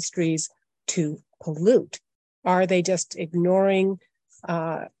encourages industries to pollute? Are they just ignoring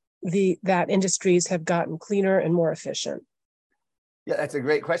that industries have gotten cleaner and more efficient? Yeah, that's a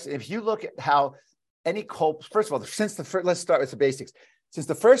great question. If you look at how any coal, first of all, let's start with the basics. Since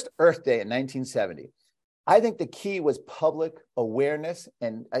the first Earth Day in 1970, I think the key was public awareness,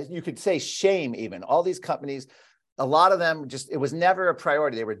 and you could say shame even. All these companies, a lot of them it was never a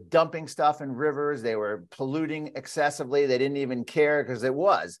priority. They were dumping stuff in rivers. They were polluting excessively. They didn't even care because it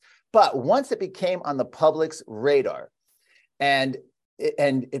was. But once it became on the public's radar, and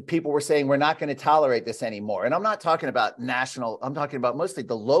people were saying, we're not going to tolerate this anymore. And I'm not talking about national, I'm talking about mostly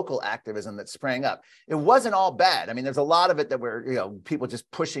the local activism that sprang up. It wasn't all bad. I mean, there's a lot of it that were, people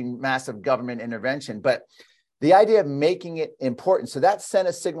just pushing massive government intervention, but the idea of making it important. So that sent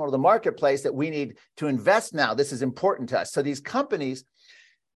a signal to the marketplace that we need to invest now. This is important to us. So these companies,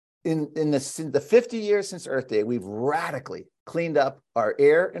 in the 50 years since Earth Day, we've radically cleaned up our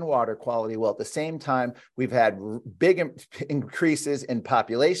air and water quality. Well, at the same time, we've had big increases in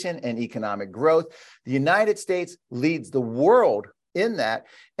population and economic growth. The United States leads the world in that.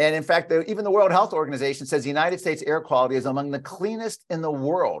 And in fact, even the World Health Organization says the United States air quality is among the cleanest in the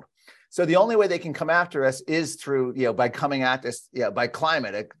world. So the only way they can come after us is through, by coming at us, by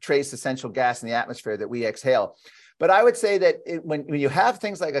climate, a trace essential gas in the atmosphere that we exhale. But I would say that when you have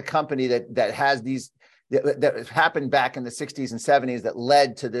things like a company that has these, that happened back in the 60s and 70s that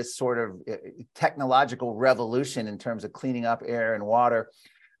led to this sort of technological revolution in terms of cleaning up air and water,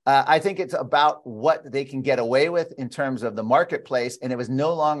 I think it's about what they can get away with in terms of the marketplace. And it was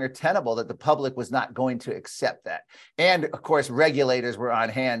no longer tenable that the public was not going to accept that. And of course, regulators were on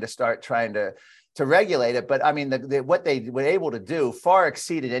hand to start trying to regulate it. But I mean, what they were able to do far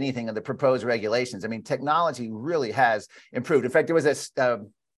exceeded anything of the proposed regulations. I mean, technology really has improved. In fact, there was a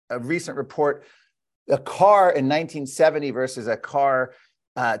recent report, a car in 1970 versus a car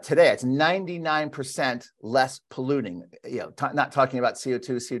today, it's 99% less polluting, not talking about CO2.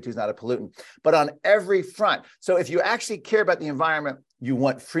 CO2 is not a pollutant, but on every front. So if you actually care about the environment, you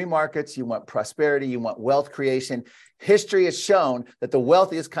want free markets, you want prosperity, you want wealth creation. History has shown that the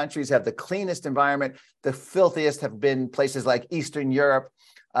wealthiest countries have the cleanest environment. The filthiest have been places like Eastern Europe,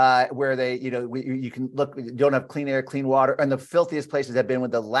 where they, you can look, you don't have clean air, clean water, and the filthiest places have been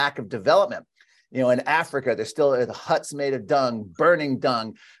with the lack of development. In Africa, there's still the huts made of dung, burning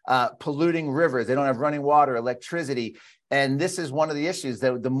dung, polluting rivers. They don't have running water, electricity. And this is one of the issues,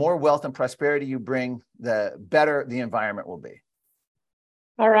 that the more wealth and prosperity you bring, the better the environment will be.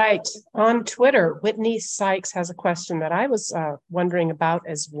 All right. On Twitter, Whitney Sykes has a question that I was wondering about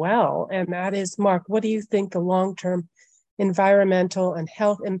as well. And that is, Mark, what do you think the long-term environmental and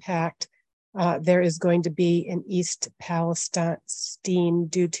health impact there is going to be in East Palestine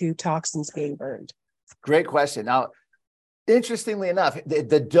due to toxins being burned? Great question. Now, interestingly enough,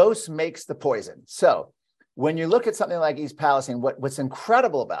 the dose makes the poison. So when you look at something like East Palestine, what's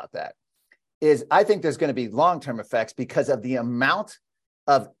incredible about that is I think there's going to be long-term effects because of the amount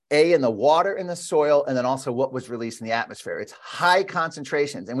of in the water, in the soil, and then also what was released in the atmosphere. It's high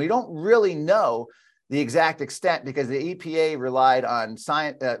concentrations, and we don't really know the exact extent because the EPA relied on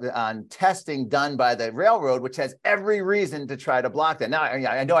on testing done by the railroad, which has every reason to try to block that. Now,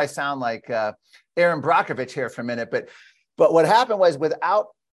 I know I sound like Aaron Brockovich here for a minute, but what happened was without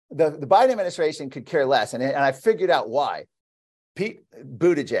the Biden administration could care less, and I figured out why. Pete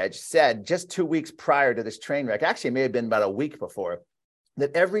Buttigieg said just 2 weeks prior to this train wreck, actually it may have been about a week before,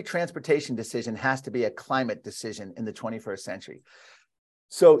 that every transportation decision has to be a climate decision in the 21st century.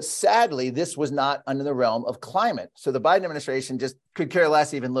 So sadly, this was not under the realm of climate. So the Biden administration just could care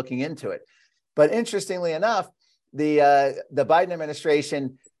less even looking into it. But interestingly enough, the Biden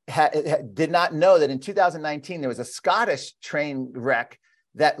administration did not know that in 2019, there was a Scottish train wreck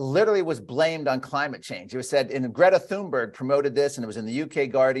that literally was blamed on climate change. It was said, and Greta Thunberg promoted this, and it was in the UK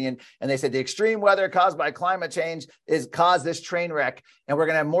Guardian, and they said the extreme weather caused by climate change caused this train wreck, and we're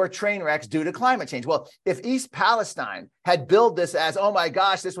going to have more train wrecks due to climate change. Well, if East Palestine had billed this as, oh my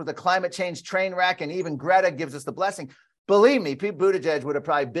gosh, this was a climate change train wreck, and even Greta gives us the blessing, believe me, Pete Buttigieg would have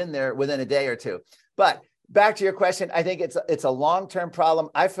probably been there within a day or two. But back to your question, I think it's a long-term problem.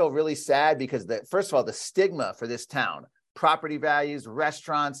 I feel really sad because first of all, the stigma for this town, property values,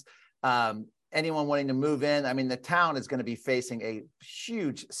 restaurants, anyone wanting to move in. I mean, the town is going to be facing a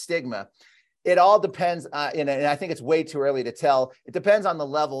huge stigma. It all depends, and I think it's way too early to tell. It depends on the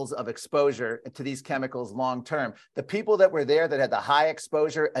levels of exposure to these chemicals long term. The people that were there that had the high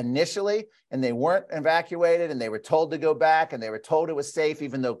exposure initially, and they weren't evacuated, and they were told to go back, and they were told it was safe,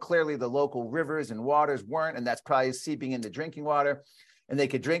 even though clearly the local rivers and waters weren't, and that's probably seeping into drinking water, and they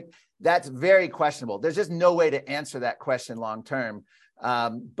could drink. That's very questionable. There's just no way to answer that question long term.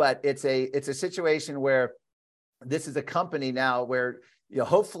 But it's a situation where this is a company now where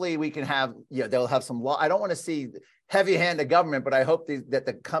hopefully we can have they'll have some law. I don't want to see heavy-handed government, but I hope that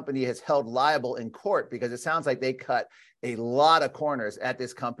the company is held liable in court because it sounds like they cut a lot of corners at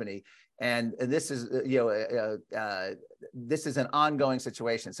this company, and this is this is an ongoing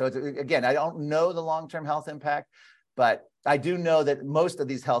situation. So again, I don't know the long-term health impact, but I do know that most of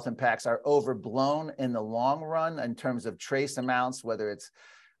these health impacts are overblown in the long run in terms of trace amounts, whether it's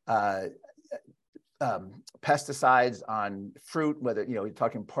pesticides on fruit, whether, you're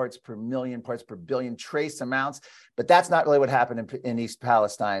talking parts per million, parts per billion, trace amounts. But that's not really what happened in East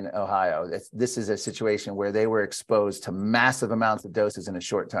Palestine, Ohio. This is a situation where they were exposed to massive amounts of doses in a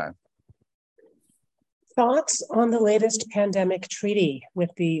short time. Thoughts on the latest pandemic treaty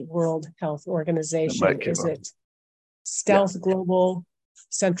with the World Health Organization? Is it stealth global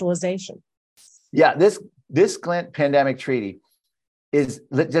centralization? Yeah, this pandemic treaty is,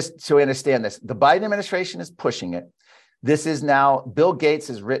 just so we understand this, the Biden administration is pushing it. This is now, Bill Gates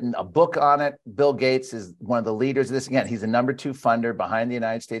has written a book on it. Bill Gates is one of the leaders of this. Again, he's the number 2 funder behind the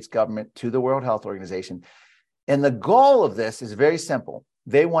United States government to the World Health Organization. And the goal of this is very simple.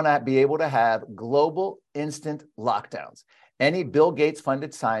 They want to be able to have global instant lockdowns. Any Bill Gates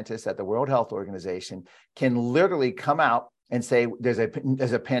funded scientist at the World Health Organization can literally come out and say there's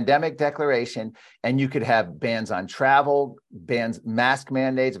a pandemic declaration, and you could have bans on travel, mask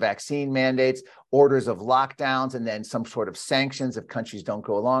mandates, vaccine mandates, orders of lockdowns, and then some sort of sanctions if countries don't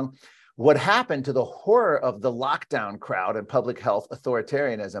go along. What happened to the horror of the lockdown crowd and public health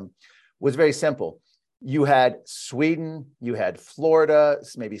authoritarianism was very simple. You had Sweden, you had Florida,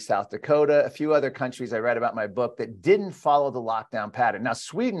 maybe South Dakota, a few other countries I read about in my book that didn't follow the lockdown pattern. Now,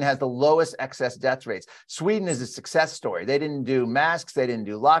 Sweden has the lowest excess death rates. Sweden is a success story. They didn't do masks, they didn't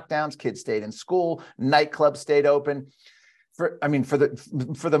do lockdowns, kids stayed in school, nightclubs stayed open. For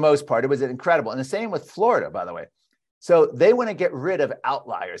the most part, it was incredible. And the same with Florida, by the way. So they want to get rid of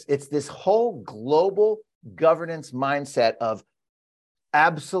outliers. It's this whole global governance mindset of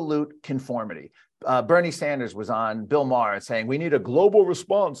absolute conformity. Bernie Sanders was on Bill Maher saying, we need a global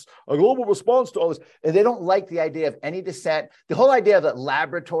response to all this. And they don't like the idea of any dissent. The whole idea of that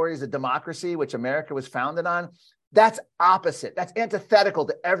laboratory is a democracy, which America was founded on, That's opposite. That's antithetical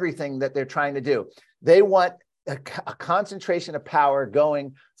to everything that they're trying to do. They want a concentration of power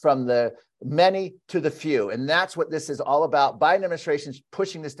going from the many to the few. And that's what this is all about. Biden administration's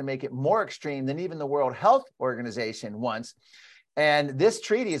pushing this to make it more extreme than even the World Health Organization wants. And this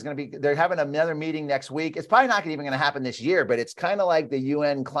treaty is going to be, they're having another meeting next week. It's probably not even going to happen this year, but it's kind of like the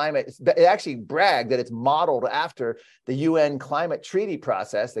UN climate. It actually bragged that it's modeled after the UN climate treaty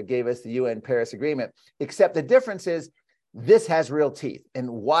process that gave us the UN Paris Agreement, except the difference is this has real teeth. And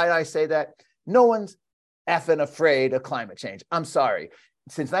why I say that? No one's effing afraid of climate change. I'm sorry.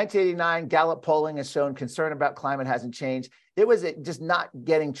 Since 1989, Gallup polling has shown concern about climate hasn't changed. It was just not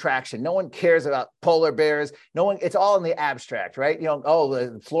getting traction. No one cares about polar bears. No one, it's all in the abstract, right? You know,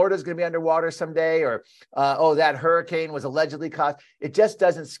 oh, Florida's going to be underwater someday, or oh, that hurricane was allegedly caused. It just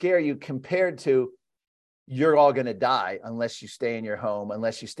doesn't scare you compared to you're all going to die unless you stay in your home,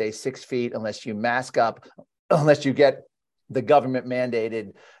 unless you stay 6 feet, unless you mask up, unless you get the government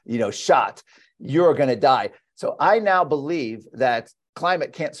mandated, shot. You're going to die. So I now believe that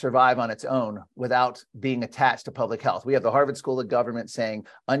climate can't survive on its own without being attached to public health. We have the Harvard School of Government saying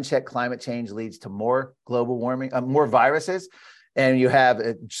unchecked climate change leads to more global warming, more viruses. And you have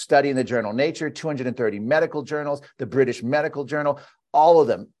a study in the journal Nature, 230 medical journals, the British Medical Journal, all of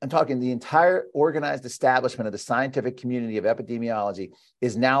them. I'm talking the entire organized establishment of the scientific community of epidemiology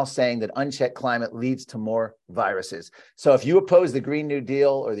is now saying that unchecked climate leads to more viruses. So if you oppose the Green New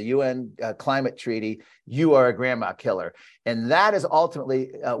Deal or the UN climate treaty, you are a grandma killer. And that is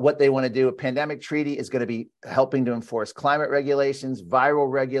ultimately what they want to do. A pandemic treaty is going to be helping to enforce climate regulations,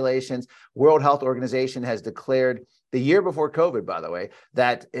 viral regulations. World Health Organization has declared the year before COVID, by the way,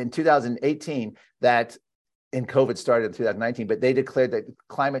 that in 2018, and COVID started in 2019, but they declared that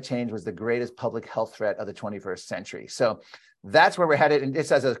climate change was the greatest public health threat of the 21st century. So that's where we're headed. And just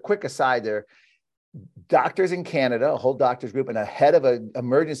as a quick aside there, doctors in Canada, a whole doctors group and a head of an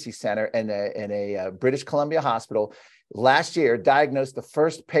emergency center in a British Columbia hospital last year diagnosed the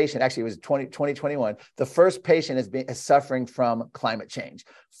first patient, actually it was 2021, the first patient is suffering from climate change.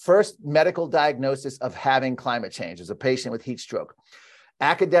 First medical diagnosis of having climate change is a patient with heat stroke.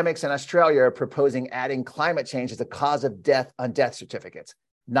 Academics in Australia are proposing adding climate change as a cause of death on death certificates,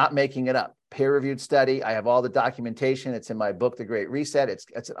 not making it up. Peer-reviewed study. I have all the documentation. It's in my book, The Great Reset.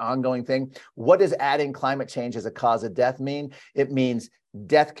 It's an ongoing thing. What does adding climate change as a cause of death mean? It means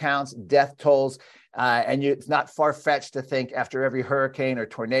death counts, death tolls. It's not far-fetched to think after every hurricane or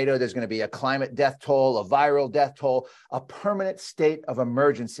tornado, there's going to be a climate death toll, a viral death toll, a permanent state of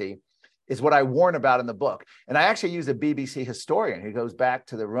emergency is what I warn about in the book. And I actually use a BBC historian who goes back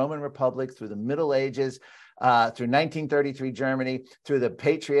to the Roman Republic, through the Middle Ages, through 1933 Germany, through the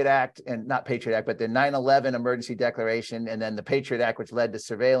Patriot Act, and not Patriot Act, but the 9/11 Emergency Declaration, and then the Patriot Act, which led to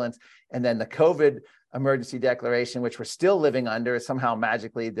surveillance, and then the COVID Emergency Declaration, which we're still living under. Somehow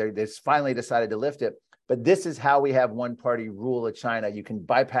magically, they finally decided to lift it. But this is how we have one-party rule of China. You can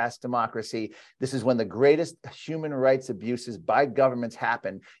bypass democracy. This is when the greatest human rights abuses by governments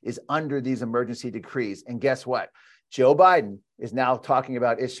happen, is under these emergency decrees. And guess what? Joe Biden is now talking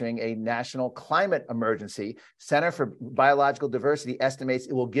about issuing a national climate emergency. Center for Biological Diversity estimates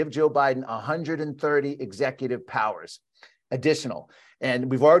it will give Joe Biden 130 executive powers additional.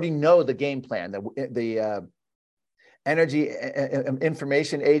 And we've already know the game plan. The Energy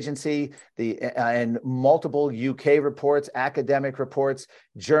Information Agency, and multiple UK reports, academic reports,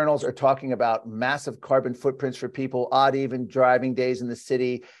 journals are talking about massive carbon footprints for people, odd even driving days in the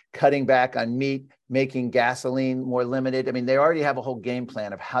city, cutting back on meat, making gasoline more limited. I mean, they already have a whole game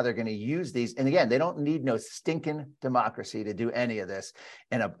plan of how they're going to use these. And again, they don't need no stinking democracy to do any of this.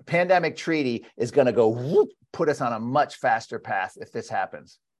 And a pandemic treaty is going to go whoop, put us on a much faster path if this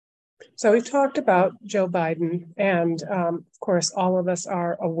happens. So we've talked about Joe Biden, and of course, all of us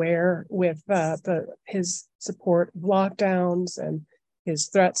are aware with his support of lockdowns and his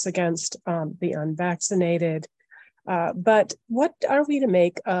threats against the unvaccinated. But what are we to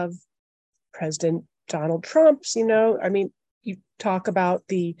make of President Donald Trump's? You talk about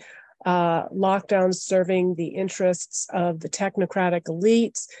the lockdowns serving the interests of the technocratic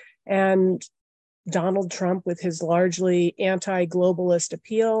elites, and Donald Trump, with his largely anti-globalist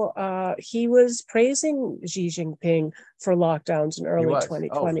appeal, he was praising Xi Jinping for lockdowns in early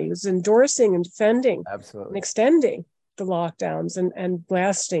 2020. He was endorsing and defending and extending the lockdowns and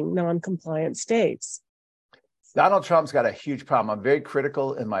blasting non-compliant states. Donald Trump's got a huge problem. I'm very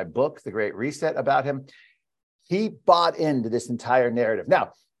critical in my book, The Great Reset, about him. He bought into this entire narrative.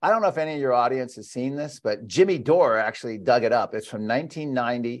 Now, I don't know if any of your audience has seen this, but Jimmy Dore actually dug it up. It's from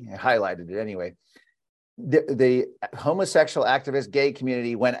 1990. I highlighted it anyway. the homosexual activist gay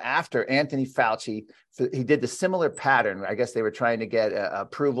community went after Anthony Fauci. He did the similar pattern. I guess they were trying to get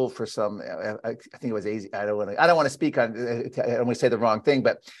approval for some, I think it was AIDS. I don't want to speak on, I don't want to say the wrong thing,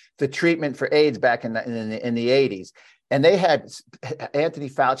 but the treatment for AIDS back in the 80s. And they had Anthony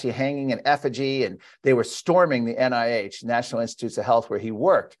Fauci hanging in effigy, and they were storming the NIH, National Institutes of Health, where he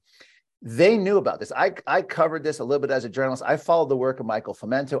worked. They knew about this. I covered this a little bit as a journalist. I followed the work of Michael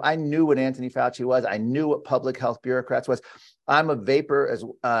Fomento. I knew what Anthony Fauci was. I knew what public health bureaucrats was. I'm a vapor, as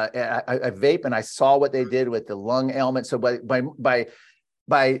I vape, and I saw what they did with the lung ailment. So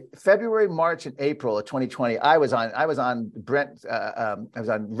by February, March, and April of 2020, I was on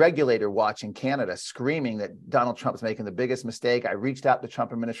Regulator Watch in Canada, screaming that Donald Trump's making the biggest mistake. I reached out to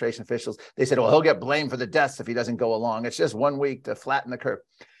Trump administration officials. They said, well, he'll get blamed for the deaths if he doesn't go along. It's just 1 week to flatten the curve.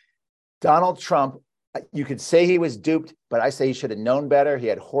 Donald Trump, you could say he was duped, but I say he should have known better. He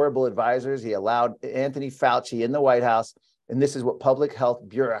had horrible advisors. He allowed Anthony Fauci in the White House, and this is what public health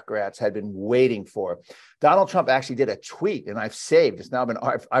bureaucrats had been waiting for. Donald Trump actually did a tweet, and I've saved, it's now been,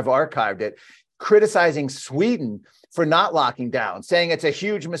 I've archived it, criticizing Sweden for not locking down, saying it's a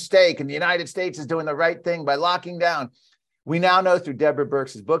huge mistake and the United States is doing the right thing by locking down. We now know through Deborah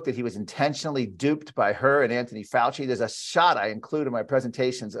Birx's book that he was intentionally duped by her and Anthony Fauci. There's a shot I include in my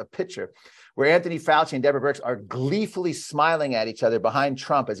presentations, a picture where Anthony Fauci and Deborah Birx are gleefully smiling at each other behind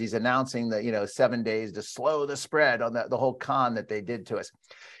Trump as he's announcing the 7 days to slow the spread on the whole con that they did to us.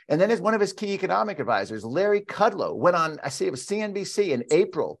 And then as one of his key economic advisors, Larry Kudlow, went on, I see it was CNBC in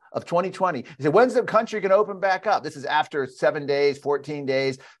April of 2020. He said, when's the country going to open back up? This is after 7 days, 14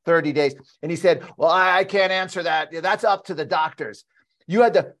 days, 30 days. And he said, well, I can't answer that. That's up to the doctors. You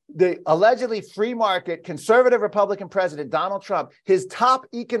had the allegedly free market conservative Republican president, Donald Trump, his top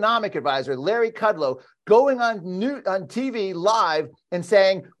economic advisor, Larry Kudlow, going on TV live and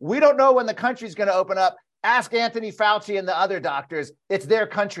saying, we don't know when the country's going to open up. Ask Anthony Fauci and the other doctors. It's their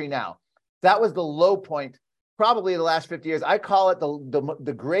country now. That was the low point, probably in the last 50 years. I call it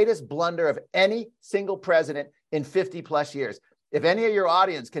the greatest blunder of any single president in 50 plus years. If any of your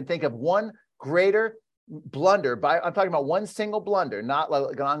audience can think of one greater blunder, I'm talking about one single blunder, not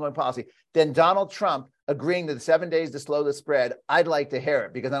like an ongoing policy, then Donald Trump agreeing to the 7 days to slow the spread, I'd like to hear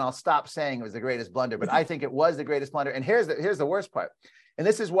it, because then I'll stop saying it was the greatest blunder. But I think it was the greatest blunder. And here's the worst part. And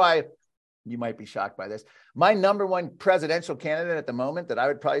this is why you might be shocked by this. My number one presidential candidate at the moment that I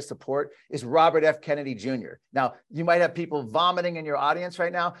would probably support is Robert F. Kennedy Jr. Now, you might have people vomiting in your audience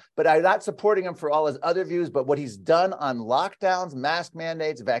right now, but I'm not supporting him for all his other views, but what he's done on lockdowns, mask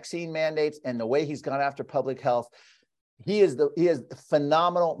mandates, vaccine mandates, and the way he's gone after public health, he has a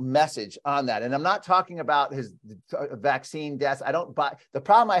phenomenal message on that. And I'm not talking about his vaccine deaths. I don't buy the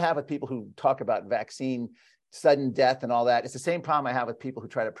problem I have with people who talk about vaccine sudden death and all that. It's the same problem I have with people who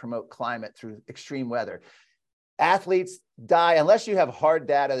try to promote climate through extreme weather. Athletes die unless you have hard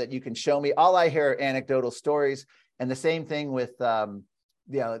data that you can show me. All I hear are anecdotal stories. And the same thing with the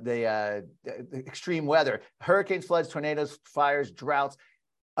extreme weather. Hurricanes, floods, tornadoes, fires, droughts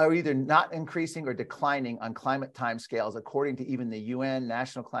are either not increasing or declining on climate timescales, according to even the UN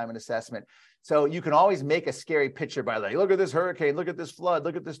National Climate Assessment. So you can always make a scary picture by like, look at this hurricane, look at this flood,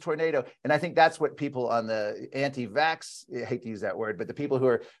 look at this tornado. And I think that's what people on the anti-vax, I hate to use that word, but the people who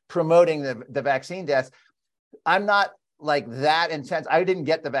are promoting the vaccine deaths, I'm not like that intense. I didn't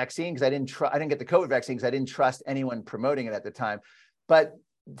get the vaccine because I didn't get the COVID vaccine because I didn't trust anyone promoting it at the time. But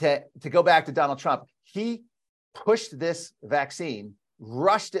to go back to Donald Trump, he pushed this vaccine,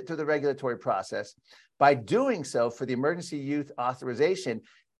 rushed it through the regulatory process. By doing so, for the emergency use authorization,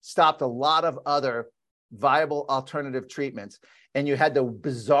 stopped a lot of other viable alternative treatments. And you had the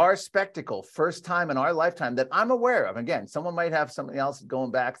bizarre spectacle, first time in our lifetime that I'm aware of. Again, someone might have something else going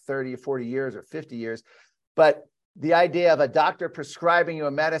back 30 or 40 years or 50 years, but the idea of a doctor prescribing you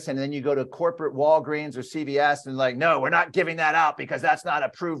a medicine and then you go to corporate Walgreens or CVS and like, no, we're not giving that out because that's not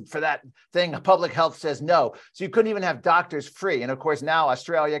approved for that thing. Public health says no. So you couldn't even have doctors free. And of course, now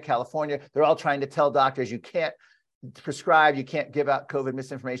Australia, California, they're all trying to tell doctors you can't prescribe, you can't give out COVID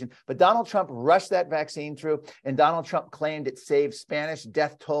misinformation. But Donald Trump rushed that vaccine through, and Donald Trump claimed it saved Spanish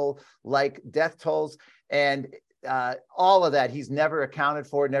death toll like death tolls. And all of that he's never accounted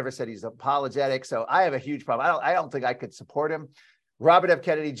for, never said he's apologetic. So I have a huge problem. I don't think I could support him. Robert F.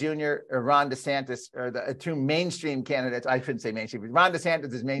 Kennedy Jr. or Ron DeSantis are the two mainstream candidates. I shouldn't say mainstream, but Ron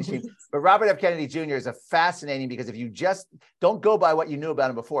DeSantis is mainstream. But Robert F. Kennedy Jr. is a fascinating, because if you just don't go by what you knew about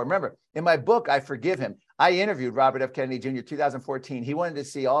him before. Remember, in my book, I Forgive Him, I interviewed Robert F. Kennedy Jr. 2014. He wanted to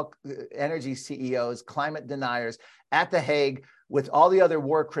see all energy CEOs, climate deniers at The Hague with all the other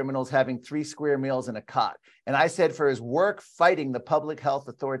war criminals having 3 square meals and a cot. And I said, for his work fighting the public health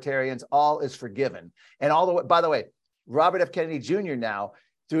authoritarians, all is forgiven. And all the way, by the way, Robert F. Kennedy Jr. now,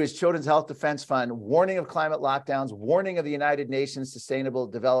 through his Children's Health Defense Fund, warning of climate lockdowns, warning of the United Nations Sustainable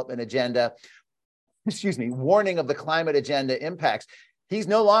Development Agenda, warning of the climate agenda impacts. He's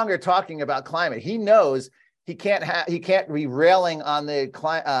no longer talking about climate. He knows he can't be railing on the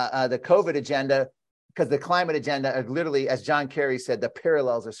COVID agenda, because the climate agenda are literally, as John Kerry said, the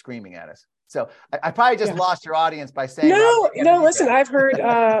parallels are screaming at us. So I probably just lost your audience by saying no. Listen, I've heard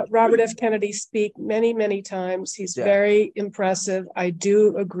Robert F. Kennedy speak many, many times. He's very impressive. I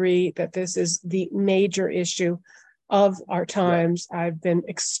do agree that this is the major issue of our times. I've been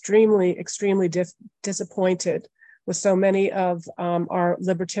extremely, extremely disappointed with so many of our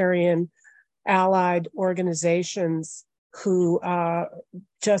libertarian allied organizations who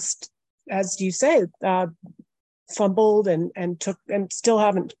just, as you say, fumbled and took and still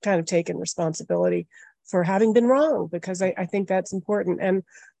haven't kind of taken responsibility for having been wrong, because I think that's important. And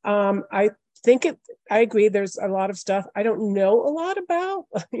I agree, there's a lot of stuff I don't know a lot about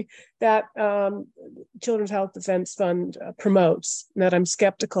that Children's Health Defense Fund promotes, that I'm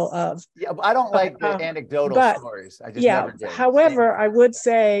skeptical of. Yeah, I don't like the anecdotal stories. I just never did. However, I would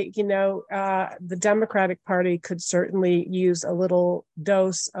say, the Democratic Party could certainly use a little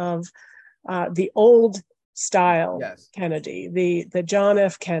dose of the old style Kennedy, the John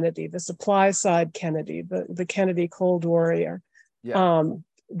F. Kennedy, the supply side Kennedy, the Kennedy Cold Warrior,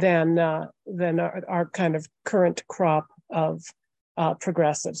 than our kind of current crop of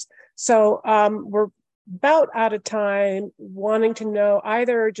progressives. So we're about out of time. Wanting to know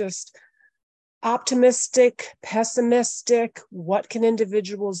either just optimistic, pessimistic, what can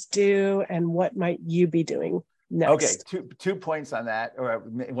individuals do, and what might you be doing next? Okay, two points on that, or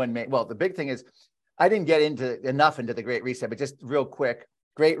one main. Well, the big thing is, I didn't get enough into the Great Reset, but just real quick,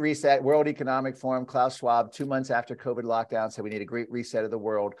 Great Reset, World Economic Forum, Klaus Schwab, 2 months after COVID lockdown, said we need a great reset of the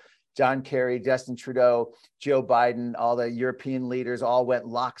world. John Kerry, Justin Trudeau, Joe Biden, all the European leaders all went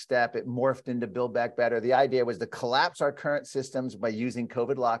lockstep. It morphed into Build Back Better. The idea was to collapse our current systems by using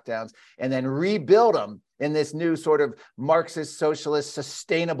COVID lockdowns and then rebuild them in this new sort of Marxist, socialist,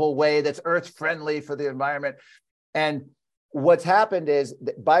 sustainable way that's earth-friendly for the environment. And what's happened is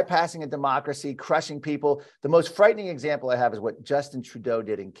bypassing a democracy, crushing people. The most frightening example I have is what Justin Trudeau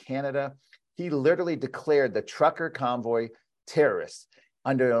did in Canada. He literally declared the trucker convoy terrorists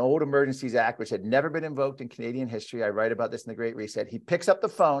under an old Emergencies Act, which had never been invoked in Canadian history. I write about this in the Great Reset. He picks up the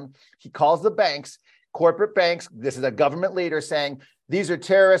phone, he calls the banks, corporate banks. This is a government leader saying, these are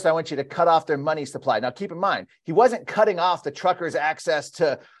terrorists. I want you to cut off their money supply. Now, keep in mind, he wasn't cutting off the truckers' access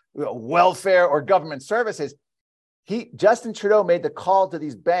to welfare or government services. Justin Trudeau made the call to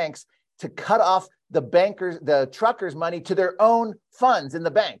these banks to cut off the truckers' money to their own funds in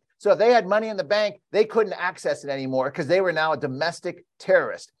the bank. So if they had money in the bank, they couldn't access it anymore because they were now a domestic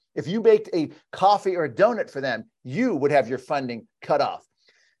terrorist. If you baked a coffee or a donut for them, you would have your funding cut off.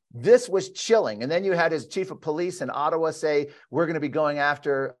 This was chilling. And then you had his chief of police in Ottawa say, we're going to be going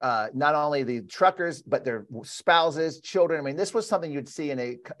after not only the truckers, but their spouses, children. I mean, this was something you'd see in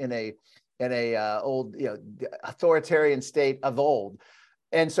a old, authoritarian state of old.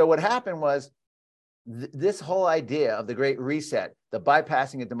 And so what happened was this whole idea of the Great Reset, the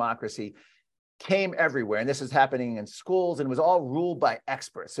bypassing of democracy, came everywhere. And this is happening in schools, and it was all ruled by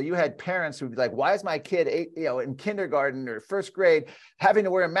experts. So you had parents who'd be like, why is my kid in kindergarten or first grade having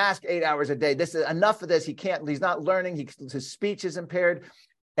to wear a mask 8 hours a day? This is enough of this. He's not learning. His speech is impaired.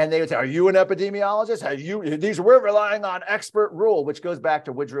 And they would say, are you an epidemiologist? We're relying on expert rule, which goes back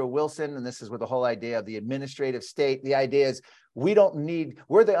to Woodrow Wilson. And this is where the whole idea of the administrative state. The idea is we're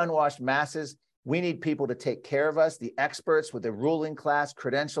the unwashed masses. We need people to take care of us, the experts with the ruling class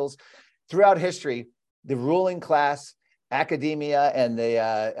credentials. Throughout history, the ruling class, academia, and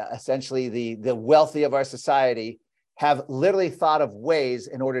essentially the wealthy of our society have literally thought of ways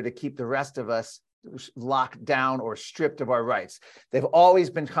in order to keep the rest of us locked down or stripped of our rights. They've always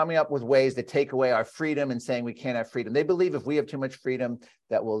been coming up with ways to take away our freedom and saying we can't have freedom. They believe if we have too much freedom,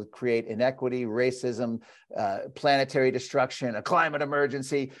 that will create inequity, racism, planetary destruction, a climate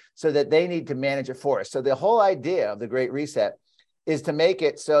emergency, so that they need to manage it for us. So the whole idea of the Great Reset is to make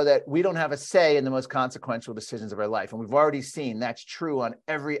it so that we don't have a say in the most consequential decisions of our life. And we've already seen that's true on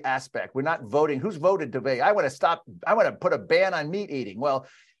every aspect. We're not voting. Who's voted to be? I want to put a ban on meat eating. Well,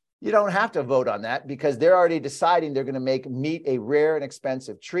 you don't have to vote on that because they're already deciding they're going to make meat a rare and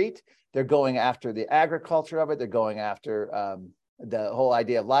expensive treat. They're going after the agriculture of it. They're going after the whole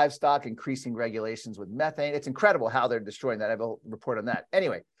idea of livestock, increasing regulations with methane. It's incredible how they're destroying that. I have a report on that.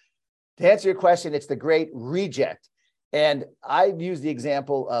 Anyway, to answer your question, it's the great reject. And I use the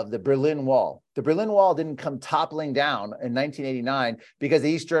example of the Berlin Wall. The Berlin Wall didn't come toppling down in 1989 because the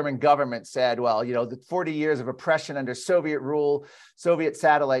East German government said, well, you know, the 40 years of oppression under Soviet rule, Soviet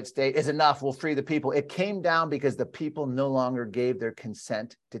satellite state is enough. We'll free the people. It came down because the people no longer gave their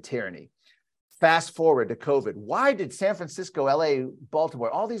consent to tyranny. Fast forward to COVID. Why did San Francisco, LA,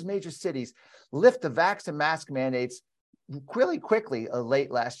 Baltimore, all these major cities lift the vax and mask mandates really quickly late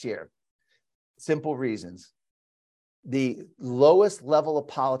last year? Simple reasons. The lowest level of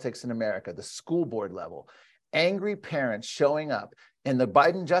politics in America, the school board level, angry parents showing up, and the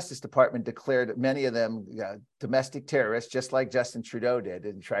Biden Justice Department declared many of them domestic terrorists, just like Justin Trudeau did,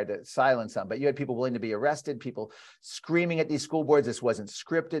 and tried to silence them. But you had people willing to be arrested, people screaming at these school boards. This wasn't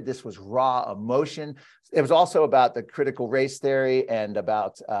scripted. This was raw emotion. It was also about the critical race theory and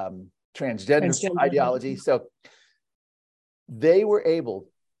about transgender ideology. So they were able,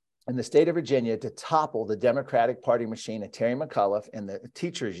 in the state of Virginia, to topple the Democratic Party machine of Terry McAuliffe and the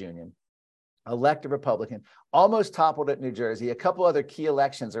teachers union, elect a Republican, almost toppled it in New Jersey, a couple other key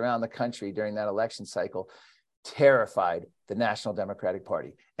elections around the country during that election cycle, terrified the National Democratic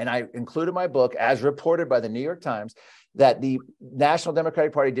Party. And I included in my book, as reported by the New York Times, that the National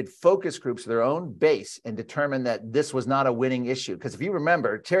Democratic Party did focus groups of their own base and determined that this was not a winning issue. Because if you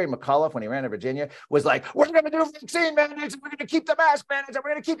remember, Terry McAuliffe, when he ran in Virginia, was like, we're going to do vaccine mandates, we're going to keep the mask mandates, and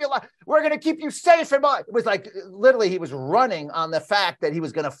we're going to keep you alive, we're going to keep you safe. And it was like, literally, he was running on the fact that he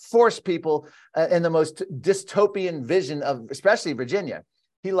was going to force people in the most dystopian vision of, especially Virginia.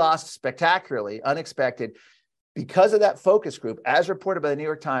 He lost spectacularly, unexpected. Because of that focus group, as reported by the New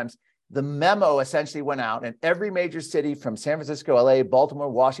York Times, the memo essentially went out, and every major city from San Francisco, LA, Baltimore,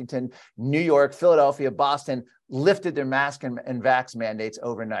 Washington, New York, Philadelphia, Boston lifted their mask and vax mandates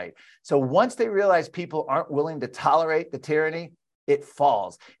overnight. So once they realized people aren't willing to tolerate the tyranny, it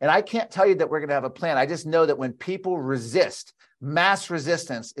falls. And I can't tell you that we're going to have a plan. I just know that when people resist, mass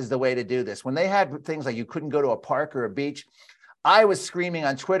resistance is the way to do this. When they had things like you couldn't go to a park or a beach, I was screaming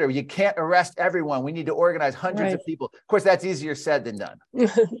on Twitter, you can't arrest everyone. We need to organize hundreds of people. Of course, that's easier said than done.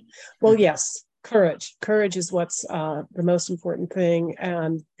 Well, yes, courage. Courage is what's the most important thing,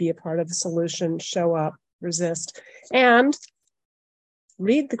 and be a part of the solution, show up, resist, and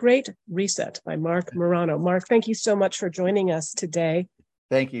read The Great Reset by Marc Morano. Marc, thank you so much for joining us today.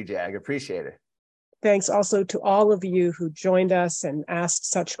 Thank you, Jag. Appreciate it. Thanks also to all of you who joined us and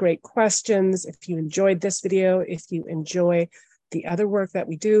asked such great questions. If you enjoyed this video, if you enjoy the other work that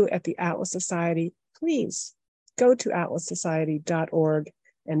we do at the Atlas Society, please go to atlassociety.org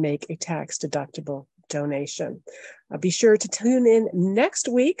and make a tax-deductible donation. Be sure to tune in next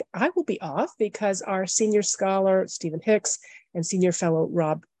week. I will be off because our senior scholar, Stephen Hicks, and senior fellow,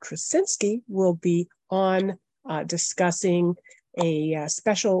 Rob Krasinski, will be on discussing a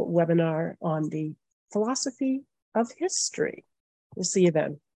special webinar on the philosophy of history. We'll see you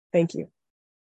then. Thank you.